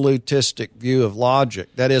absolutistic view of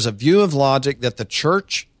logic, that is a view of logic that the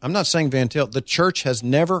church, I'm not saying Van Til, the church has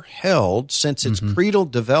never held since its creedal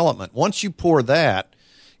development. Once you pour that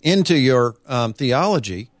into your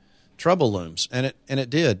theology, trouble looms, and it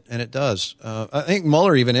did, and it does. I think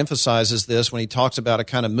Muller even emphasizes this when he talks about a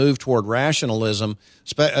kind of move toward rationalism,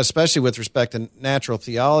 especially with respect to natural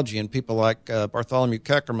theology, and people like Bartholomew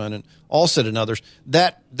Keckerman and Alstott and others.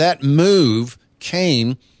 That move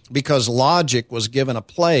came because logic was given a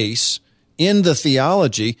place in the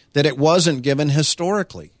theology that it wasn't given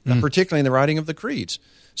historically, particularly in the writing of the creeds.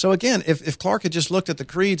 So again, if Clark had just looked at the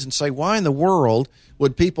creeds and say, why in the world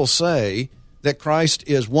would people say that Christ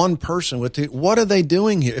is one person with two? What are they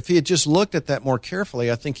doing here? If he had just looked at that more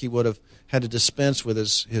carefully, I think he would have had to dispense with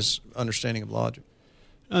his understanding of logic.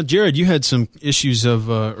 Jared, you had some issues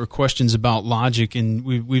or questions about logic, and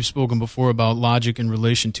we've spoken before about logic in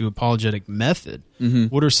relation to apologetic method. Mm-hmm.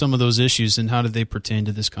 What are some of those issues, and how do they pertain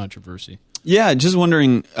to this controversy? Yeah, just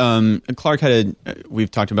wondering, Clark had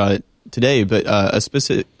we've talked about it today, but a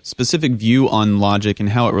specific view on logic and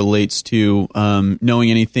how it relates to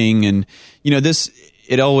knowing anything. And,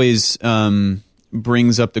 it always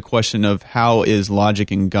brings up the question of how is logic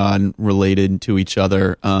and God related to each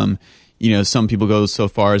other. Some people go so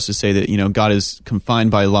far as to say that, God is confined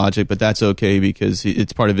by logic, but that's okay because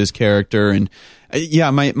it's part of his character. And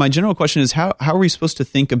my general question is how are we supposed to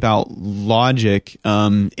think about logic?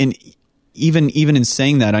 And even in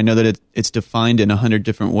saying that, I know that it's defined in 100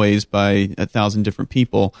 different ways by 1,000 different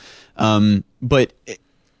people. But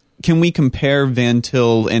can we compare Van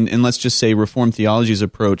Til and let's just say Reformed theology's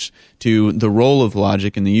approach to the role of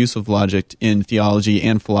logic and the use of logic in theology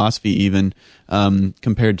and philosophy even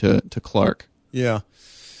compared to Clark? Yeah.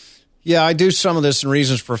 Yeah, I do some of this in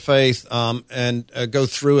Reasons for Faith and go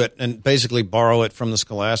through it and basically borrow it from the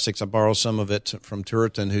scholastics. I borrow some of it from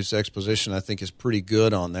Turretin, whose exposition I think is pretty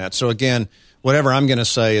good on that. So again, whatever I'm going to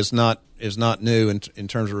say is not new in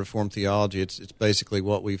terms of Reformed theology. It's basically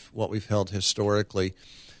what we've held historically.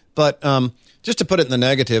 But just to put it in the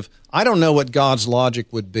negative, I don't know what God's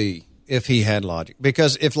logic would be if he had logic.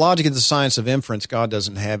 Because if logic is the science of inference, God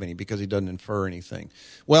doesn't have any because he doesn't infer anything.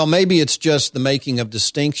 Well, maybe it's just the making of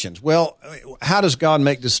distinctions. Well, how does God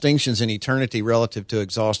make distinctions in eternity relative to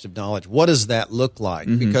exhaustive knowledge? What does that look like?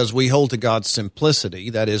 Mm-hmm. Because we hold to God's simplicity,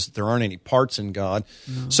 that is, there aren't any parts in God.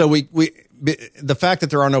 No. So the fact that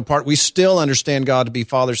there are no parts, we still understand God to be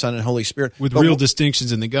Father, Son, and Holy Spirit. With real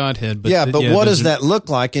distinctions in the Godhead. But what does that look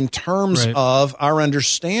like in terms of our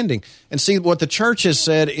understanding? And see, what the church has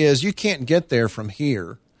said is you can't get there from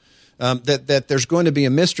here, that there's going to be a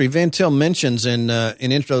mystery. Van Til mentions in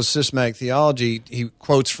Intro to Systematic Theology, he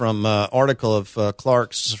quotes from an article of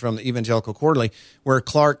Clark's from the Evangelical Quarterly, where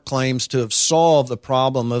Clark claims to have solved the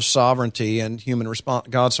problem of sovereignty and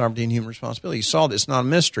God's sovereignty and human responsibility. He solved it. It's not a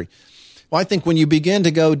mystery. Well, I think when you begin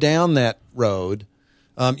to go down that road,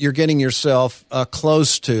 you're getting yourself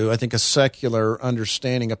close to, I think, a secular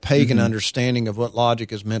understanding, a pagan understanding of what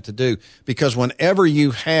logic is meant to do. Because whenever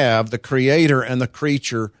you have the creator and the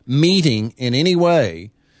creature meeting in any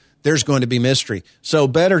way, there's going to be mystery. So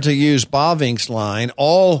better to use Bavinck's line,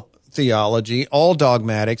 all theology, all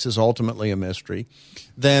dogmatics is ultimately a mystery,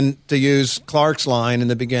 than to use Clark's line, in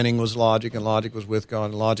the beginning was logic, and logic was with God,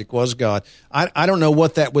 and logic was God. I don't know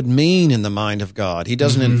what that would mean in the mind of God. He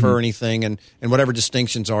doesn't infer anything, and whatever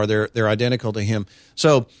distinctions are, they're identical to him.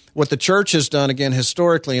 So what the church has done, again,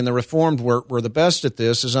 historically, and the Reformed were the best at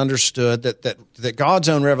this, is understood that God's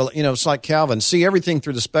own revelation, it's like Calvin, see everything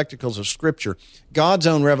through the spectacles of Scripture. God's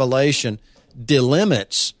own revelation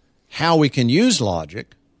delimits how we can use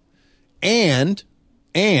logic, and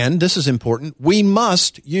this is important, we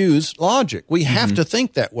must use logic. We have to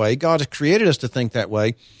think that way. God has created us to think that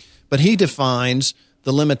way, but he defines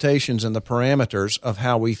the limitations and the parameters of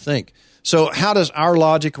how we think. So how does our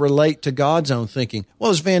logic relate to God's own thinking?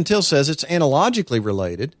 Well, as Van Til says, it's analogically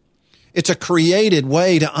related. It's a created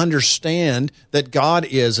way to understand that God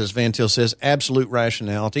is, as Van Til says, absolute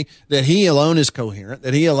rationality, that he alone is coherent,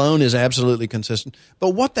 that he alone is absolutely consistent. But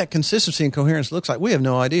what that consistency and coherence looks like, we have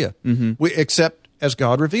no idea, except as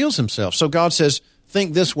God reveals himself. So God says,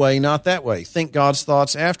 think this way, not that way. Think God's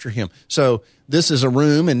thoughts after him. So this is a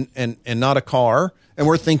room and not a car, and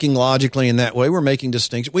we're thinking logically in that way. We're making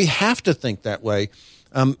distinctions. We have to think that way.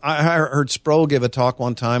 I heard Sproul give a talk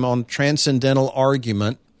one time on transcendental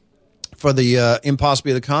argument for the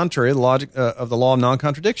impossibility of the contrary, the logic of the law of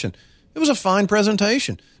non-contradiction. It was a fine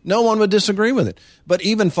presentation. No one would disagree with it. But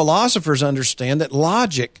even philosophers understand that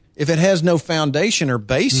logic, if it has no foundation or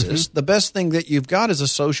basis, the best thing that you've got is a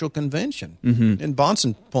social convention. And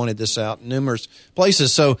Bahnsen pointed this out in numerous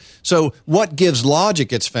places. So what gives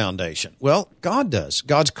logic its foundation? Well, God does.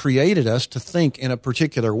 God's created us to think in a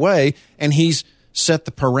particular way, and he's set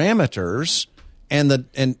the parameters and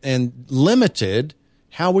limited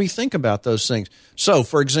how we think about those things. So,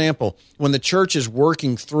 for example, when the church is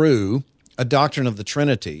working through a doctrine of the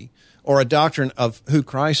Trinity or a doctrine of who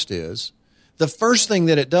Christ is, the first thing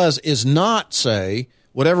that it does is not say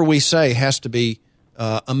whatever we say has to be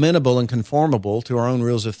amenable and conformable to our own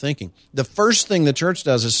rules of thinking. The first thing the church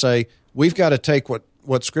does is say we've got to take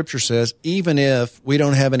what Scripture says, even if we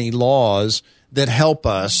don't have any laws that help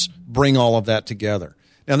us bring all of that together.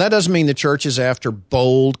 Now, that doesn't mean the church is after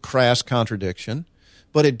bold, crass contradiction.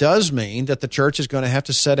 But it does mean that the church is going to have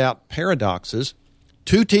to set out paradoxes,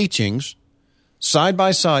 two teachings, side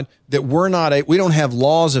by side, that we don't have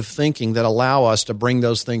laws of thinking that allow us to bring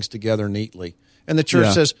those things together neatly. And the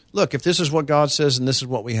church says, look, if this is what God says, and this is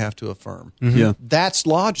what we have to affirm. That's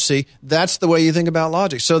logic. See, that's the way you think about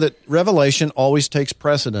logic. So that revelation always takes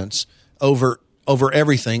precedence over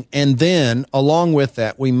everything. And then, along with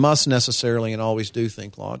that, we must necessarily and always do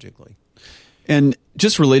think logically. And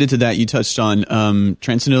just related to that, you touched on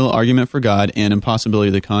transcendental argument for God and impossibility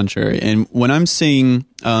of the contrary. And when I'm seeing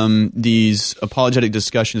these apologetic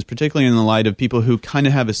discussions, particularly in the light of people who kind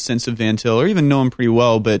of have a sense of Van Til or even know him pretty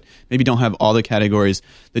well, but maybe don't have all the categories,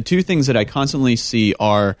 the two things that I constantly see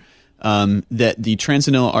are that the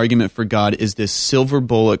transcendental argument for God is this silver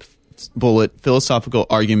bullet philosophical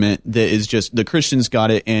argument that is just the Christians got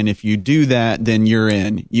it, and if you do that, then you're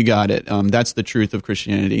in. You got it. That's the truth of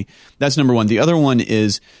Christianity. That's number one. The other one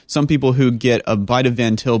is some people who get a bite of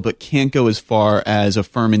Van Til but can't go as far as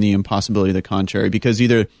affirming the impossibility of the contrary because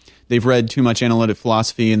either they've read too much analytic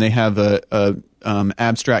philosophy and they have a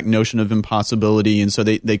abstract notion of impossibility, and so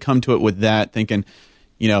they come to it with that thinking,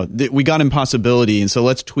 we got impossibility, and so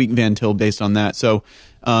let's tweak Van Til based on that. So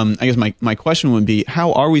I guess my question would be,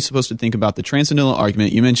 how are we supposed to think about the transcendental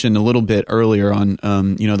argument? You mentioned a little bit earlier on,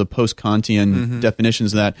 the post-Kantian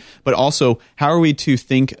definitions of that, but also how are we to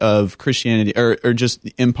think of Christianity or just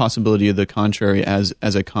the impossibility of the contrary as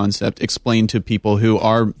a concept explained to people who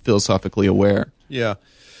are philosophically aware? Yeah.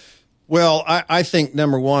 Well, I think,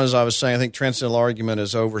 number one, as I was saying, I think transcendental argument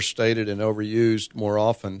is overstated and overused more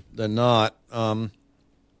often than not.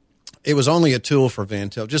 It was only a tool for Van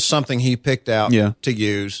Til, just something he picked out to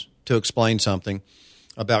use to explain something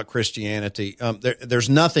about Christianity. There's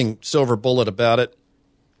nothing silver bullet about it.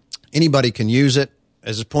 Anybody can use it.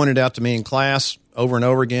 As is pointed out to me in class over and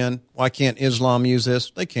over again, why can't Islam use this?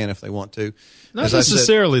 They can if they want to. Not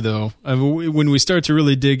necessarily, though. I mean, when we start to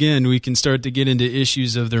really dig in, we can start to get into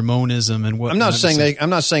issues of their monism and what. I'm not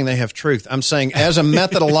saying they have truth. I'm saying as a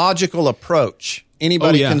methodological approach,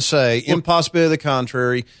 anybody can say impossibility of the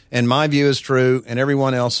contrary, and my view is true, and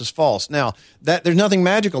everyone else is false. Now, there's nothing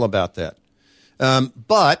magical about that.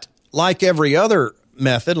 But like every other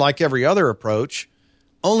method, like every other approach,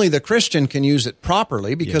 only the Christian can use it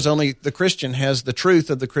properly because only the Christian has the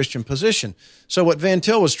truth of the Christian position. So what Van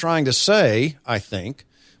Til was trying to say, I think,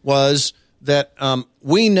 was that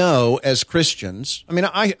we know as Christians, I mean,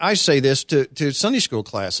 I say this to Sunday school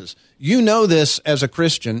classes, you know this as a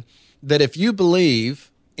Christian, that if you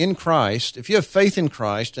believe in Christ, if you have faith in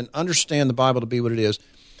Christ and understand the Bible to be what it is,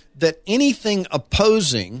 that anything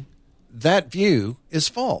opposing that view is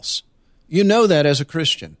false. You know that as a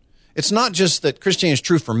Christian. It's not just that Christianity is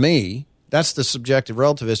true for me. That's the subjective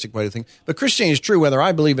relativistic way to think. But Christianity is true whether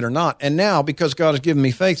I believe it or not. And now, because God has given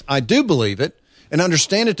me faith, I do believe it and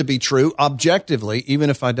understand it to be true objectively, even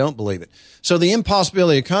if I don't believe it. So the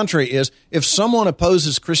impossibility of the contrary is if someone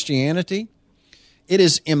opposes Christianity, it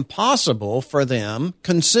is impossible for them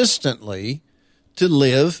consistently to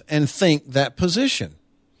live and think that position.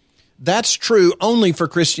 That's true only for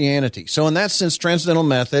Christianity. So in that sense, transcendental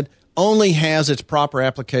method only has its proper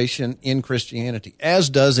application in Christianity, as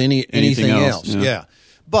does anything else. Yeah.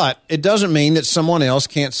 But it doesn't mean that someone else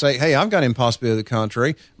can't say, hey, I've got impossibility of the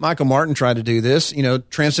contrary. Michael Martin tried to do this,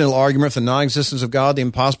 transcendental argument for the non-existence of God, the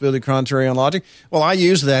impossibility of the contrary on logic. Well, I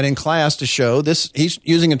used that in class to show this. He's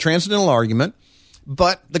using a transcendental argument,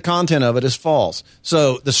 but the content of it is false.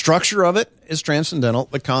 So the structure of it is transcendental,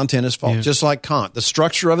 the content is false. Yeah. Just like Kant. The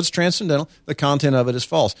structure of it is transcendental, the content of it is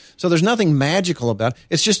false. So there's nothing magical about it.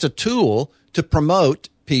 It's just a tool to promote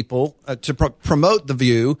people, promote the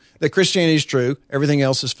view that Christianity is true, everything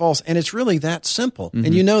else is false. And it's really that simple. Mm-hmm.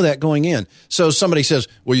 And you know that going in. So somebody says,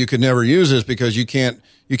 well, you could never use this because you can't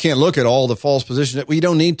look at all the false positions. Well, you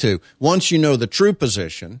don't need to. Once you know the true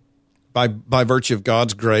position, by virtue of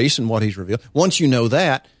God's grace and what he's revealed, once you know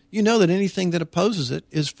that anything that opposes it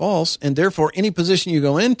is false, and therefore any position you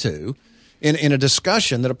go into in a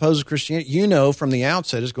discussion that opposes Christianity, from the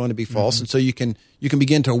outset is going to be false, and so you can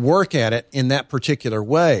begin to work at it in that particular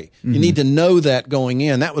way. You need to know that going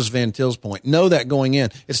in. That was Van Til's point. Know that going in.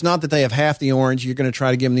 It's not that they have half the orange, you're going to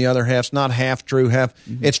try to give them the other half. It's not half true, half.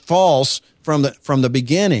 It's false from the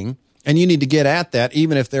beginning, and you need to get at that,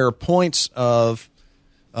 even if there are points of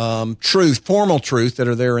truth, formal truth that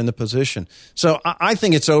are there in the position. So I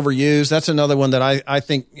think it's overused. That's another one that I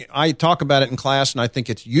think I talk about it in class, and I think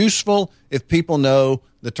it's useful if people know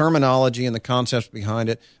the terminology and the concepts behind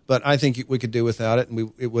it. But I think we could do without it,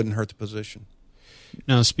 and it wouldn't hurt the position.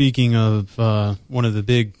 Now, speaking of one of the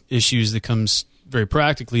big issues that comes very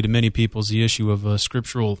practically to many people is the issue of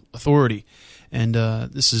scriptural authority. And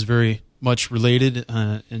this is very much related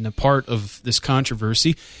and a part of this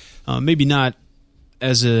controversy. Maybe not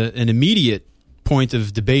as an immediate point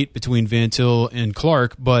of debate between Van Til and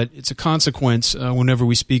Clark, but it's a consequence whenever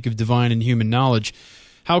we speak of divine and human knowledge.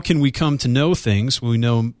 How can we come to know things? We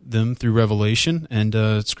know them through revelation,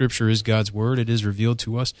 and Scripture is God's Word. It is revealed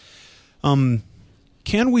to us.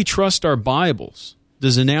 Can we trust our Bibles?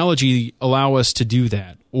 Does analogy allow us to do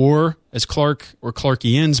that? Or, as Clark or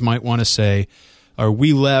Clarkians might want to say, are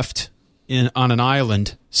we left on an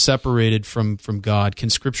island separated from God? Can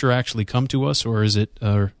Scripture actually come to us, or is it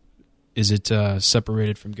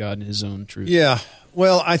separated from God and His own truth? Yeah.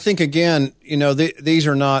 Well, I think again, these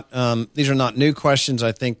are not new questions.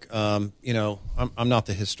 I think I'm not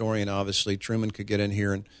the historian. Obviously, Truman could get in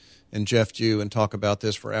here and Jeff Jew and talk about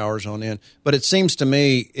this for hours on end. But it seems to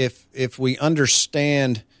me if we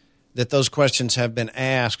understand that those questions have been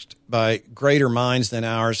asked by greater minds than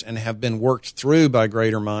ours and have been worked through by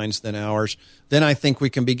greater minds than ours, then I think we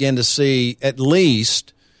can begin to see at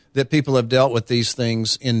least that people have dealt with these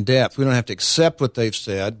things in depth. We don't have to accept what they've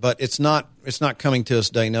said, but it's not coming to us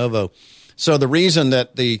de novo. So the reason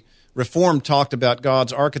that the Reformed talked about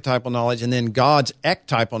God's archetypal knowledge, and then God's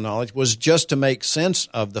ectypal knowledge was just to make sense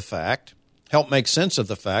of the fact, help make sense of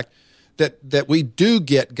the fact that we do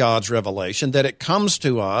get God's revelation, that it comes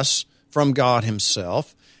to us from God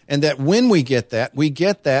himself, and that when we get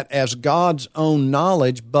that as God's own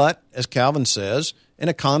knowledge, but, as Calvin says, in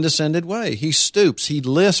a condescended way. He stoops, he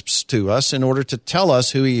lisps to us in order to tell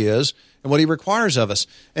us who he is and what he requires of us.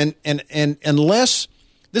 And unless,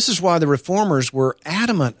 this is why the Reformers were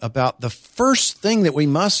adamant about the first thing that we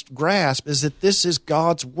must grasp is that this is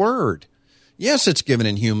God's Word. Yes, it's given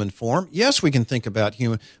in human form. Yes, we can think about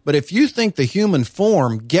human. But if you think the human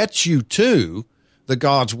form gets you to the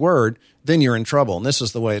God's Word, then you're in trouble. And this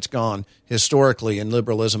is the way it's gone historically in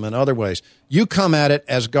liberalism and other ways. You come at it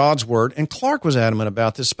as God's Word, and Clark was adamant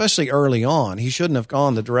about this, especially early on. He shouldn't have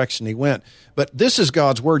gone the direction he went. But this is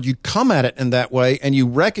God's Word. You come at it in that way, and you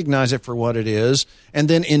recognize it for what it is. And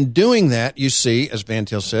then in doing that, you see, as Van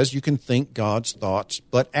Til says, you can think God's thoughts,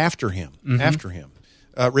 but after him, after him.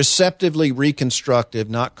 Receptively reconstructive,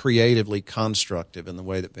 not creatively constructive, in the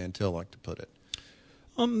way that Van Til liked to put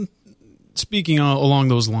it. Speaking along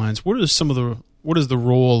those lines, what is the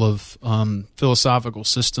role of philosophical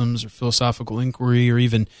systems or philosophical inquiry, or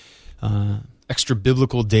even extra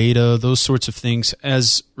biblical data, those sorts of things,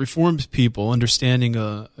 as Reformed people understanding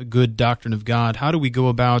a good doctrine of God? How do we go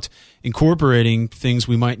about incorporating things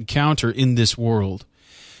we might encounter in this world?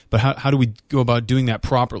 But how do we go about doing that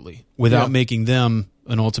properly without making them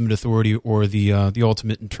an ultimate authority or the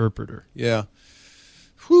ultimate interpreter? Yeah.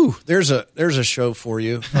 Whew, there's a show for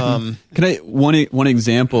you. Can I one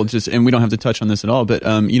example? Just, and we don't have to touch on this at all, but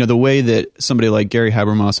the way that somebody like Gary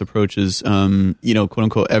Habermas approaches quote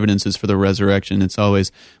unquote evidences for the resurrection, it's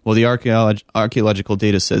always, well, the archaeological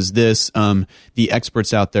data says this, the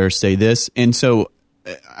experts out there say this, and so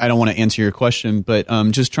I don't want to answer your question, but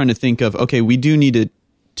just trying to think of, okay, we do need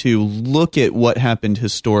to look at what happened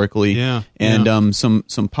historically, and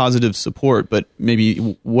some positive support, but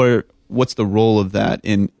maybe what's the role of that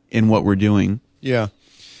in what we're doing? Yeah.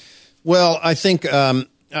 Well, I think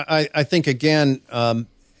I think again,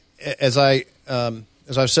 as I've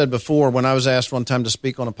said before, when I was asked one time to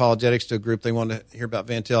speak on apologetics to a group, they wanted to hear about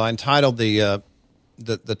Van Til. I entitled the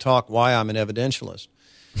talk "Why I'm an Evidentialist,"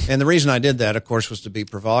 and the reason I did that, of course, was to be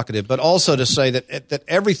provocative, but also to say that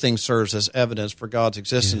everything serves as evidence for God's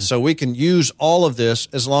existence. So we can use all of this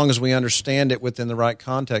as long as we understand it within the right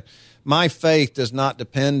context. My faith does not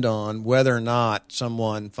depend on whether or not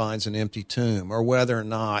someone finds an empty tomb, or whether or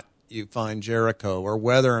not you find Jericho, or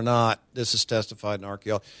whether or not this is testified in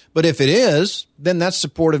archaeology. But if it is, then that's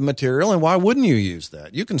supportive material, and why wouldn't you use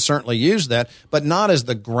that? You can certainly use that, but not as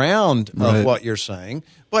the ground of what you're saying,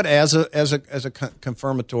 but as a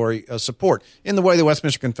confirmatory support. In the way the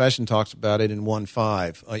Westminster Confession talks about it in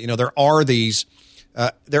 1.5,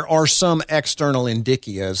 there are some external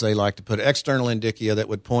indicia, as they like to put it, external indicia that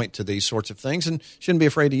would point to these sorts of things, and shouldn't be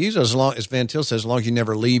afraid to use those, as long as Van Til says, as long as you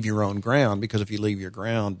never leave your own ground, because if you leave your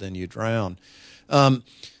ground, then you drown.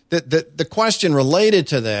 The question related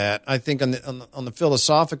to that, I think, on the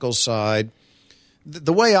philosophical side,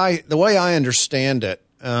 the way I understand it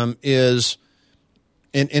is,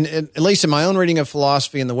 at least in my own reading of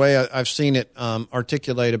philosophy and the way I've seen it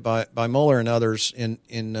articulated by Muller and others in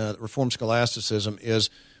Reformed scholasticism, is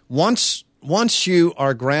once you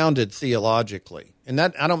are grounded theologically, and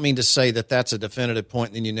that I don't mean to say that that's a definitive point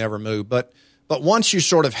and then you never move, but once you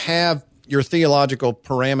sort of have your theological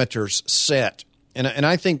parameters set, and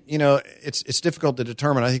I think it's difficult to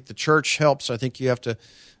determine. I think the church helps. I think you have to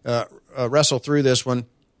wrestle through this one.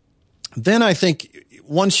 Then I think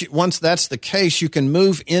once that's the case, you can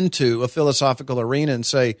move into a philosophical arena and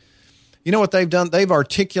say, you know what they've done? They've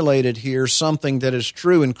articulated here something that is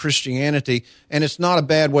true in Christianity, and it's not a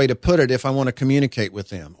bad way to put it if I want to communicate with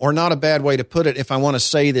them, or not a bad way to put it if I want to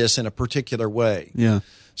say this in a particular way. Yeah.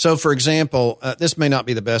 So, for example, this may not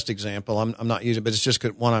be the best example. I'm not using it, but it's just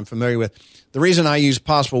one I'm familiar with. The reason I use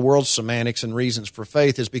possible world semantics and reasons for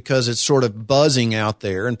faith is because it's sort of buzzing out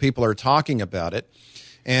there, and people are talking about it.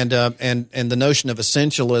 And the notion of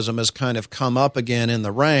essentialism has kind of come up again in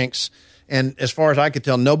the ranks. And as far as I could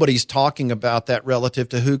tell, nobody's talking about that relative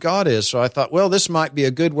to who God is. So I thought, well, this might be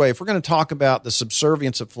a good way. If we're going to talk about the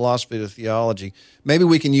subservience of philosophy to theology, maybe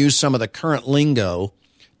we can use some of the current lingo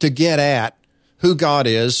to get at who God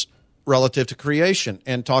is relative to creation,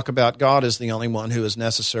 and talk about God as the only one who is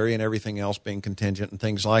necessary and everything else being contingent and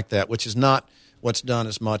things like that, which is not what's done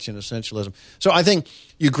as much in essentialism. So I think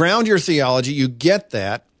you ground your theology, you get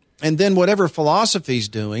that, and then whatever philosophy's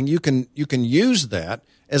doing, you can use that,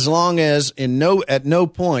 as long as at no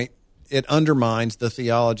point it undermines the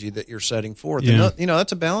theology that you're setting forth. Yeah. And,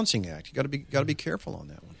 that's a balancing act. You got to be careful on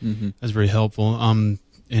that one. Mm-hmm. That's very helpful,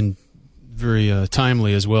 and very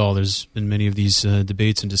timely as well. There's been many of these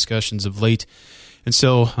debates and discussions of late, and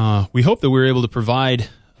so we hope that we're able to provide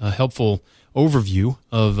a helpful overview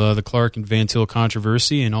of the Clark and Van Til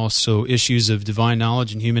controversy, and also issues of divine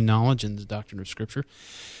knowledge and human knowledge and the doctrine of Scripture.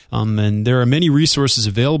 And there are many resources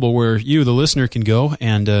available where you, the listener, can go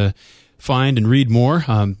and find and read more.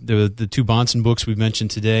 The two Bahnsen books we've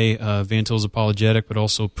mentioned today, Van Til's Apologetic, but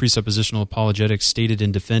also Presuppositional Apologetics, Stated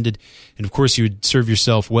and Defended. And of course, you would serve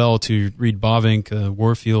yourself well to read Bavinck,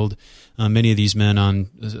 Warfield, many of these men on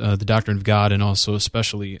the doctrine of God, and also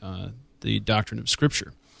especially the doctrine of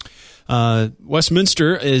Scripture.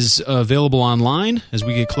 Westminster is available online. As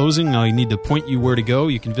we get closing, I need to point you where to go.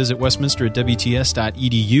 You can visit Westminster at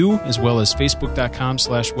wts.edu, as well as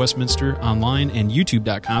facebook.com/Westminster Online and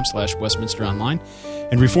youtube.com/Westminster Online.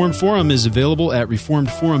 And Reformed Forum is available at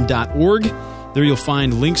reformedforum.org. There you'll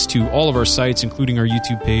find links to all of our sites, including our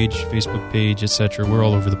YouTube page, Facebook page, etc. We're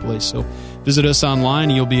all over the place. So visit us online,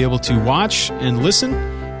 and you'll be able to watch and listen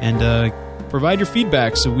and provide your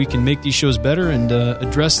feedback so we can make these shows better and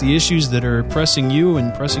address the issues that are pressing you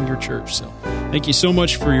and pressing your church. So thank you so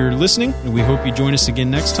much for your listening, and we hope you join us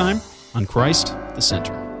again next time on Christ the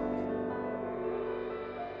Center.